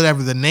said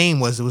whatever the name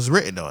was that was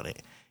written on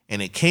it,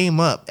 and it came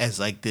up as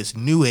like this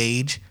new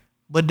age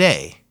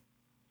bidet.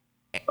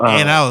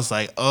 And I was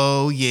like,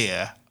 oh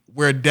yeah,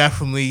 we're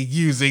definitely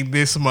using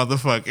this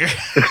motherfucker.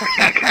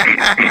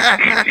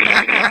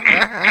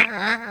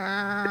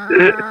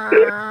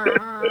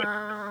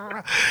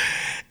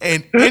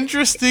 And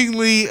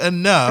interestingly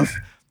enough,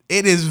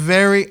 it is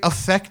very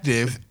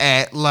effective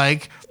at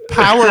like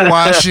power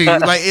washing.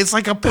 Like it's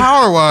like a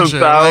power washer.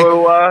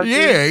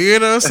 Yeah, you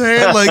know what I'm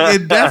saying? Like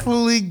it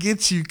definitely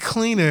gets you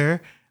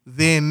cleaner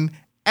than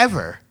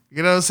ever.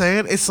 You know what I'm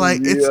saying? It's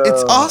like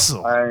it's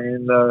awesome.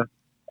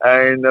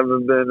 I ain't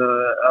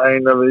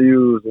never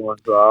used one,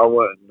 so I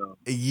wouldn't know.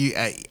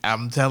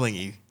 I'm telling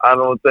you. I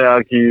don't think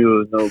I can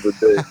use no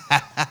bidet.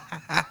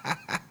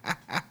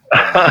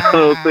 I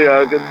don't think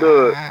I can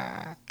do it.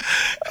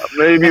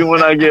 Maybe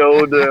when I get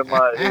older in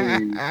my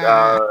age,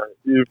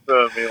 you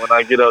feel me? When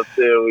I get up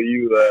there with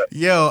you at,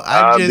 yo,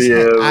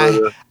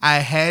 I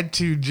had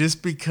to,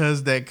 just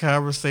because that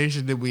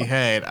conversation that we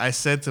had. I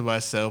said to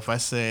myself, I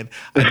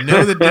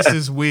know that this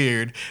is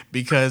weird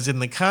because in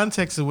the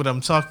context of what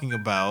I'm talking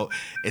about,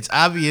 it's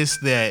obvious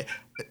that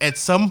at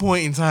some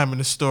point in time in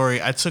the story,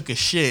 I took a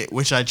shit,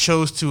 which I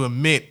chose to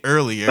omit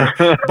earlier.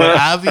 But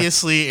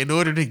obviously, in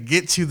order to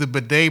get to the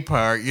bidet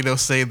part,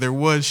 say there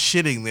was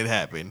shitting that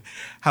happened.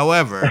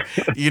 However,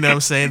 you know what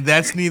I'm saying?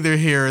 That's neither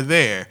here or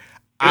there.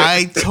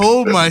 I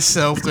told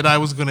myself that I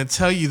was going to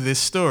tell you this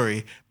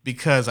story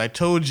because I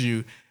told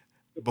you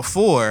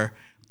before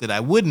that I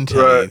wouldn't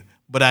tell you.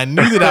 But I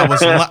knew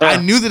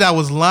that I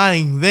was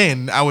lying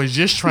then. I was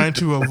just trying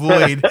to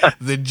avoid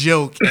the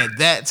joke at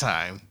that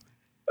time.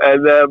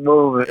 At that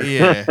moment.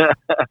 Yeah.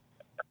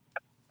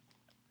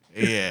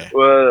 Yeah.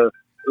 Well,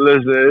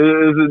 listen,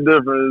 it's a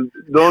difference.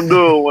 Don't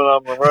do it when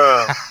I'm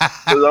around.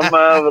 Because I'm going to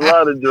have a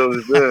lot of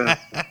jokes then.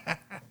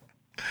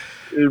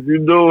 If you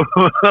do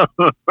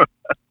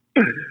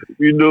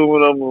it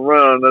when I'm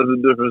around, that's a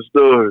different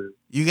story.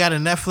 You got a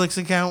Netflix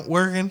account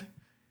working?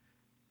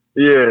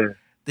 Yeah.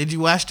 Did you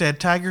watch that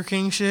Tiger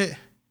King shit?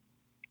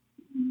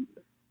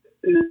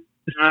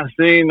 I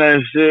seen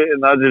that shit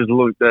and I just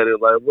looked at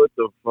it like, what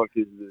the fuck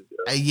is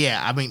this?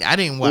 Yeah, I mean, I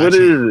didn't watch it. What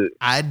is it?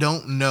 I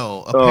don't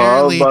know.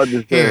 Apparently, I was about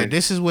to say. Here,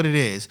 this is what it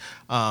is.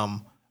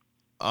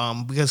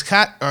 Because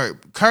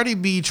Cardi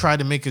B tried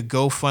to make a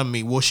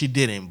GoFundMe. Well, she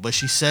didn't, but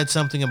she said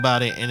something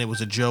about it and it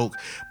was a joke.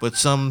 But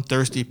some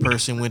thirsty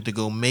person went to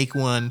go make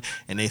one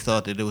and they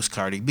thought that it was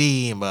Cardi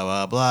B and blah,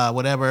 blah, blah,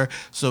 whatever.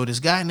 So this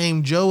guy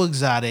named Joe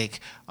Exotic,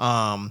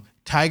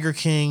 Tiger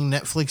King,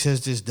 Netflix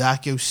has this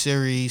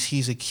docu-series.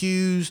 He's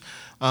accused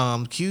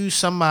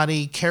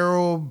somebody,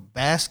 Carol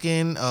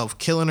Baskin, of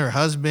killing her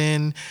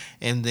husband.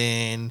 And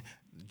then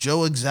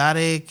Joe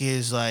Exotic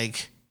is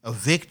like a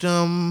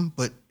victim,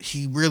 but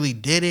he really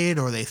did it,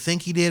 or they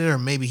think he did it, or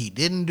maybe he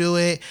didn't do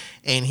it.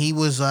 And he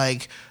was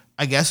like,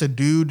 I guess a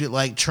dude that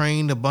like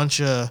trained a bunch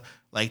of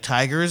like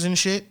tigers and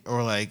shit,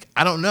 or like,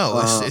 I don't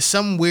know. It's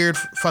some weird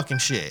fucking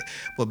shit.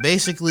 But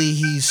basically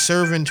he's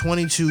serving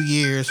 22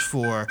 years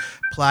for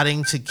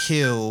plotting to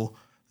kill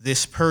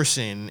this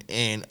person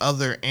and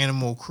other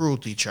animal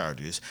cruelty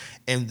charges.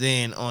 And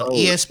then on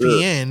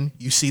ESPN,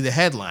 you see the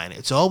headline.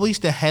 It's always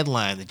the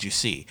headline that you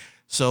see.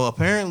 So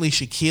apparently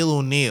Shaquille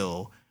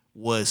O'Neal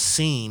was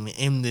seen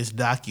in this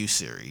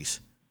docuseries.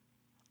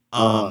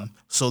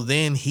 So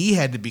then he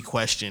had to be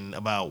questioned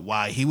about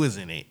why he was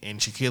in it. And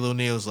Shaquille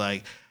O'Neal's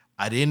like,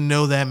 I didn't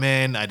know that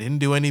man. I didn't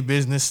do any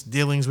business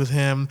dealings with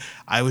him.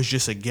 I was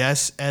just a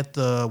guest at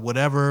the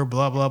whatever,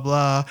 blah, blah,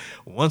 blah.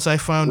 Once I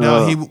found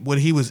out what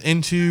he was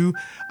into,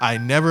 I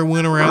never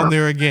went around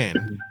there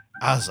again.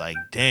 I was like,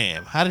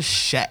 damn, how does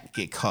Shaq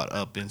get caught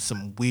up in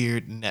some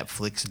weird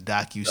Netflix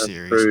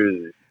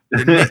docuseries?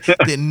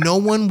 That no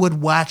one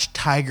would watch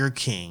Tiger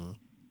King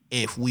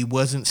if we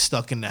wasn't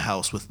stuck in the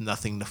house with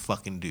nothing to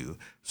fucking do.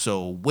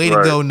 So way to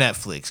go,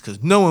 Netflix,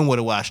 because no one would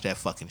have watched that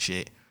fucking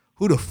shit.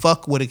 Who the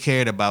fuck would have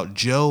cared about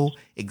Joe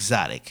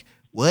Exotic?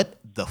 What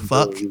the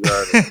fuck?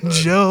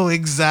 Joe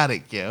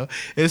Exotic, yo.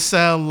 It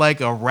sounds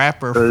like a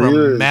rapper from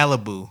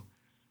Malibu.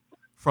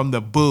 From the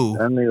Boo.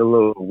 That nigga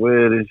look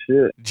weird as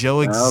shit.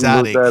 Joe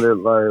Exotic. I looked at it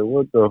like,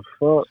 what the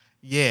fuck?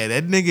 Yeah,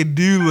 that nigga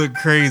do look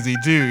crazy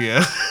too,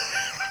 yo.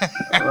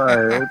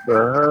 Right, what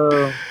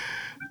the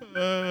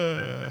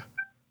hell?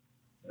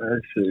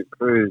 That shit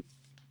crazy.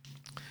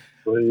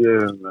 But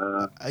yeah,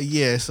 man.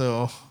 Yeah,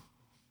 so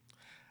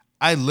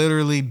I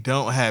literally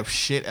don't have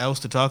shit else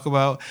to talk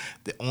about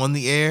on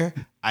the air.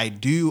 I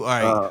do.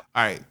 All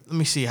right. Let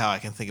me see how I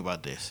can think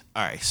about this.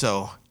 All right.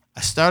 So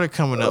I started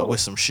coming up with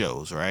some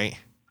shows, right?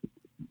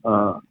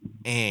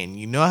 And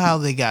you know how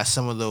they got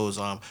some of those.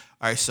 All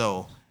right.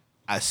 So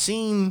I've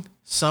seen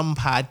some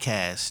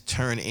podcasts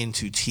turn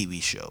into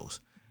TV shows.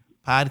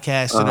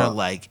 Podcasts that are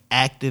like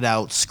acted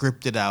out,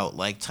 scripted out,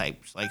 like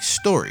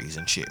stories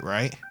and shit,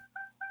 right?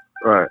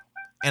 Right.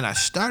 And I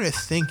started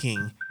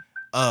thinking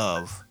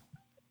of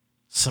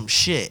some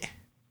shit,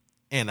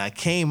 and I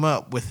came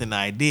up with an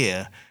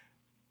idea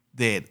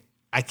that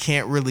I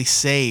can't really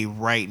say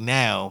right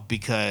now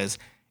because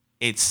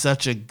it's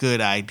such a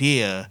good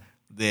idea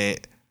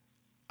that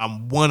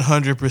I'm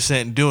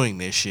 100% doing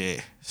this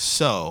shit.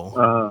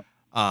 So,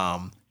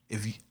 I'm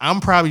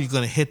probably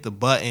gonna hit the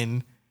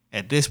button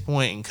at this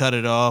point and cut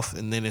it off,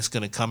 and then it's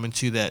gonna come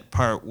into that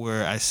part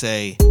where I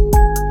say,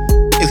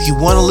 if you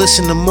want to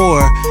listen to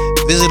more,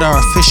 visit our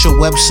official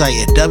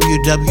website at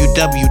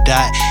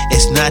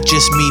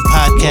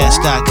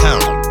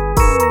www.itsnotjustmepodcast.com.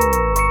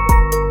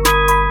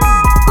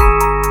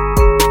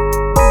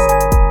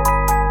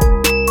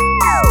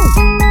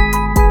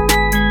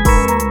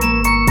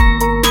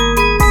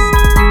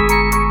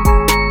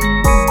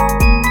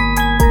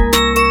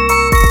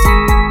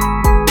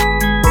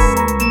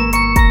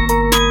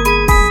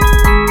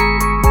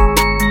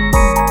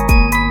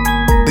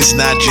 It's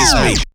not just me.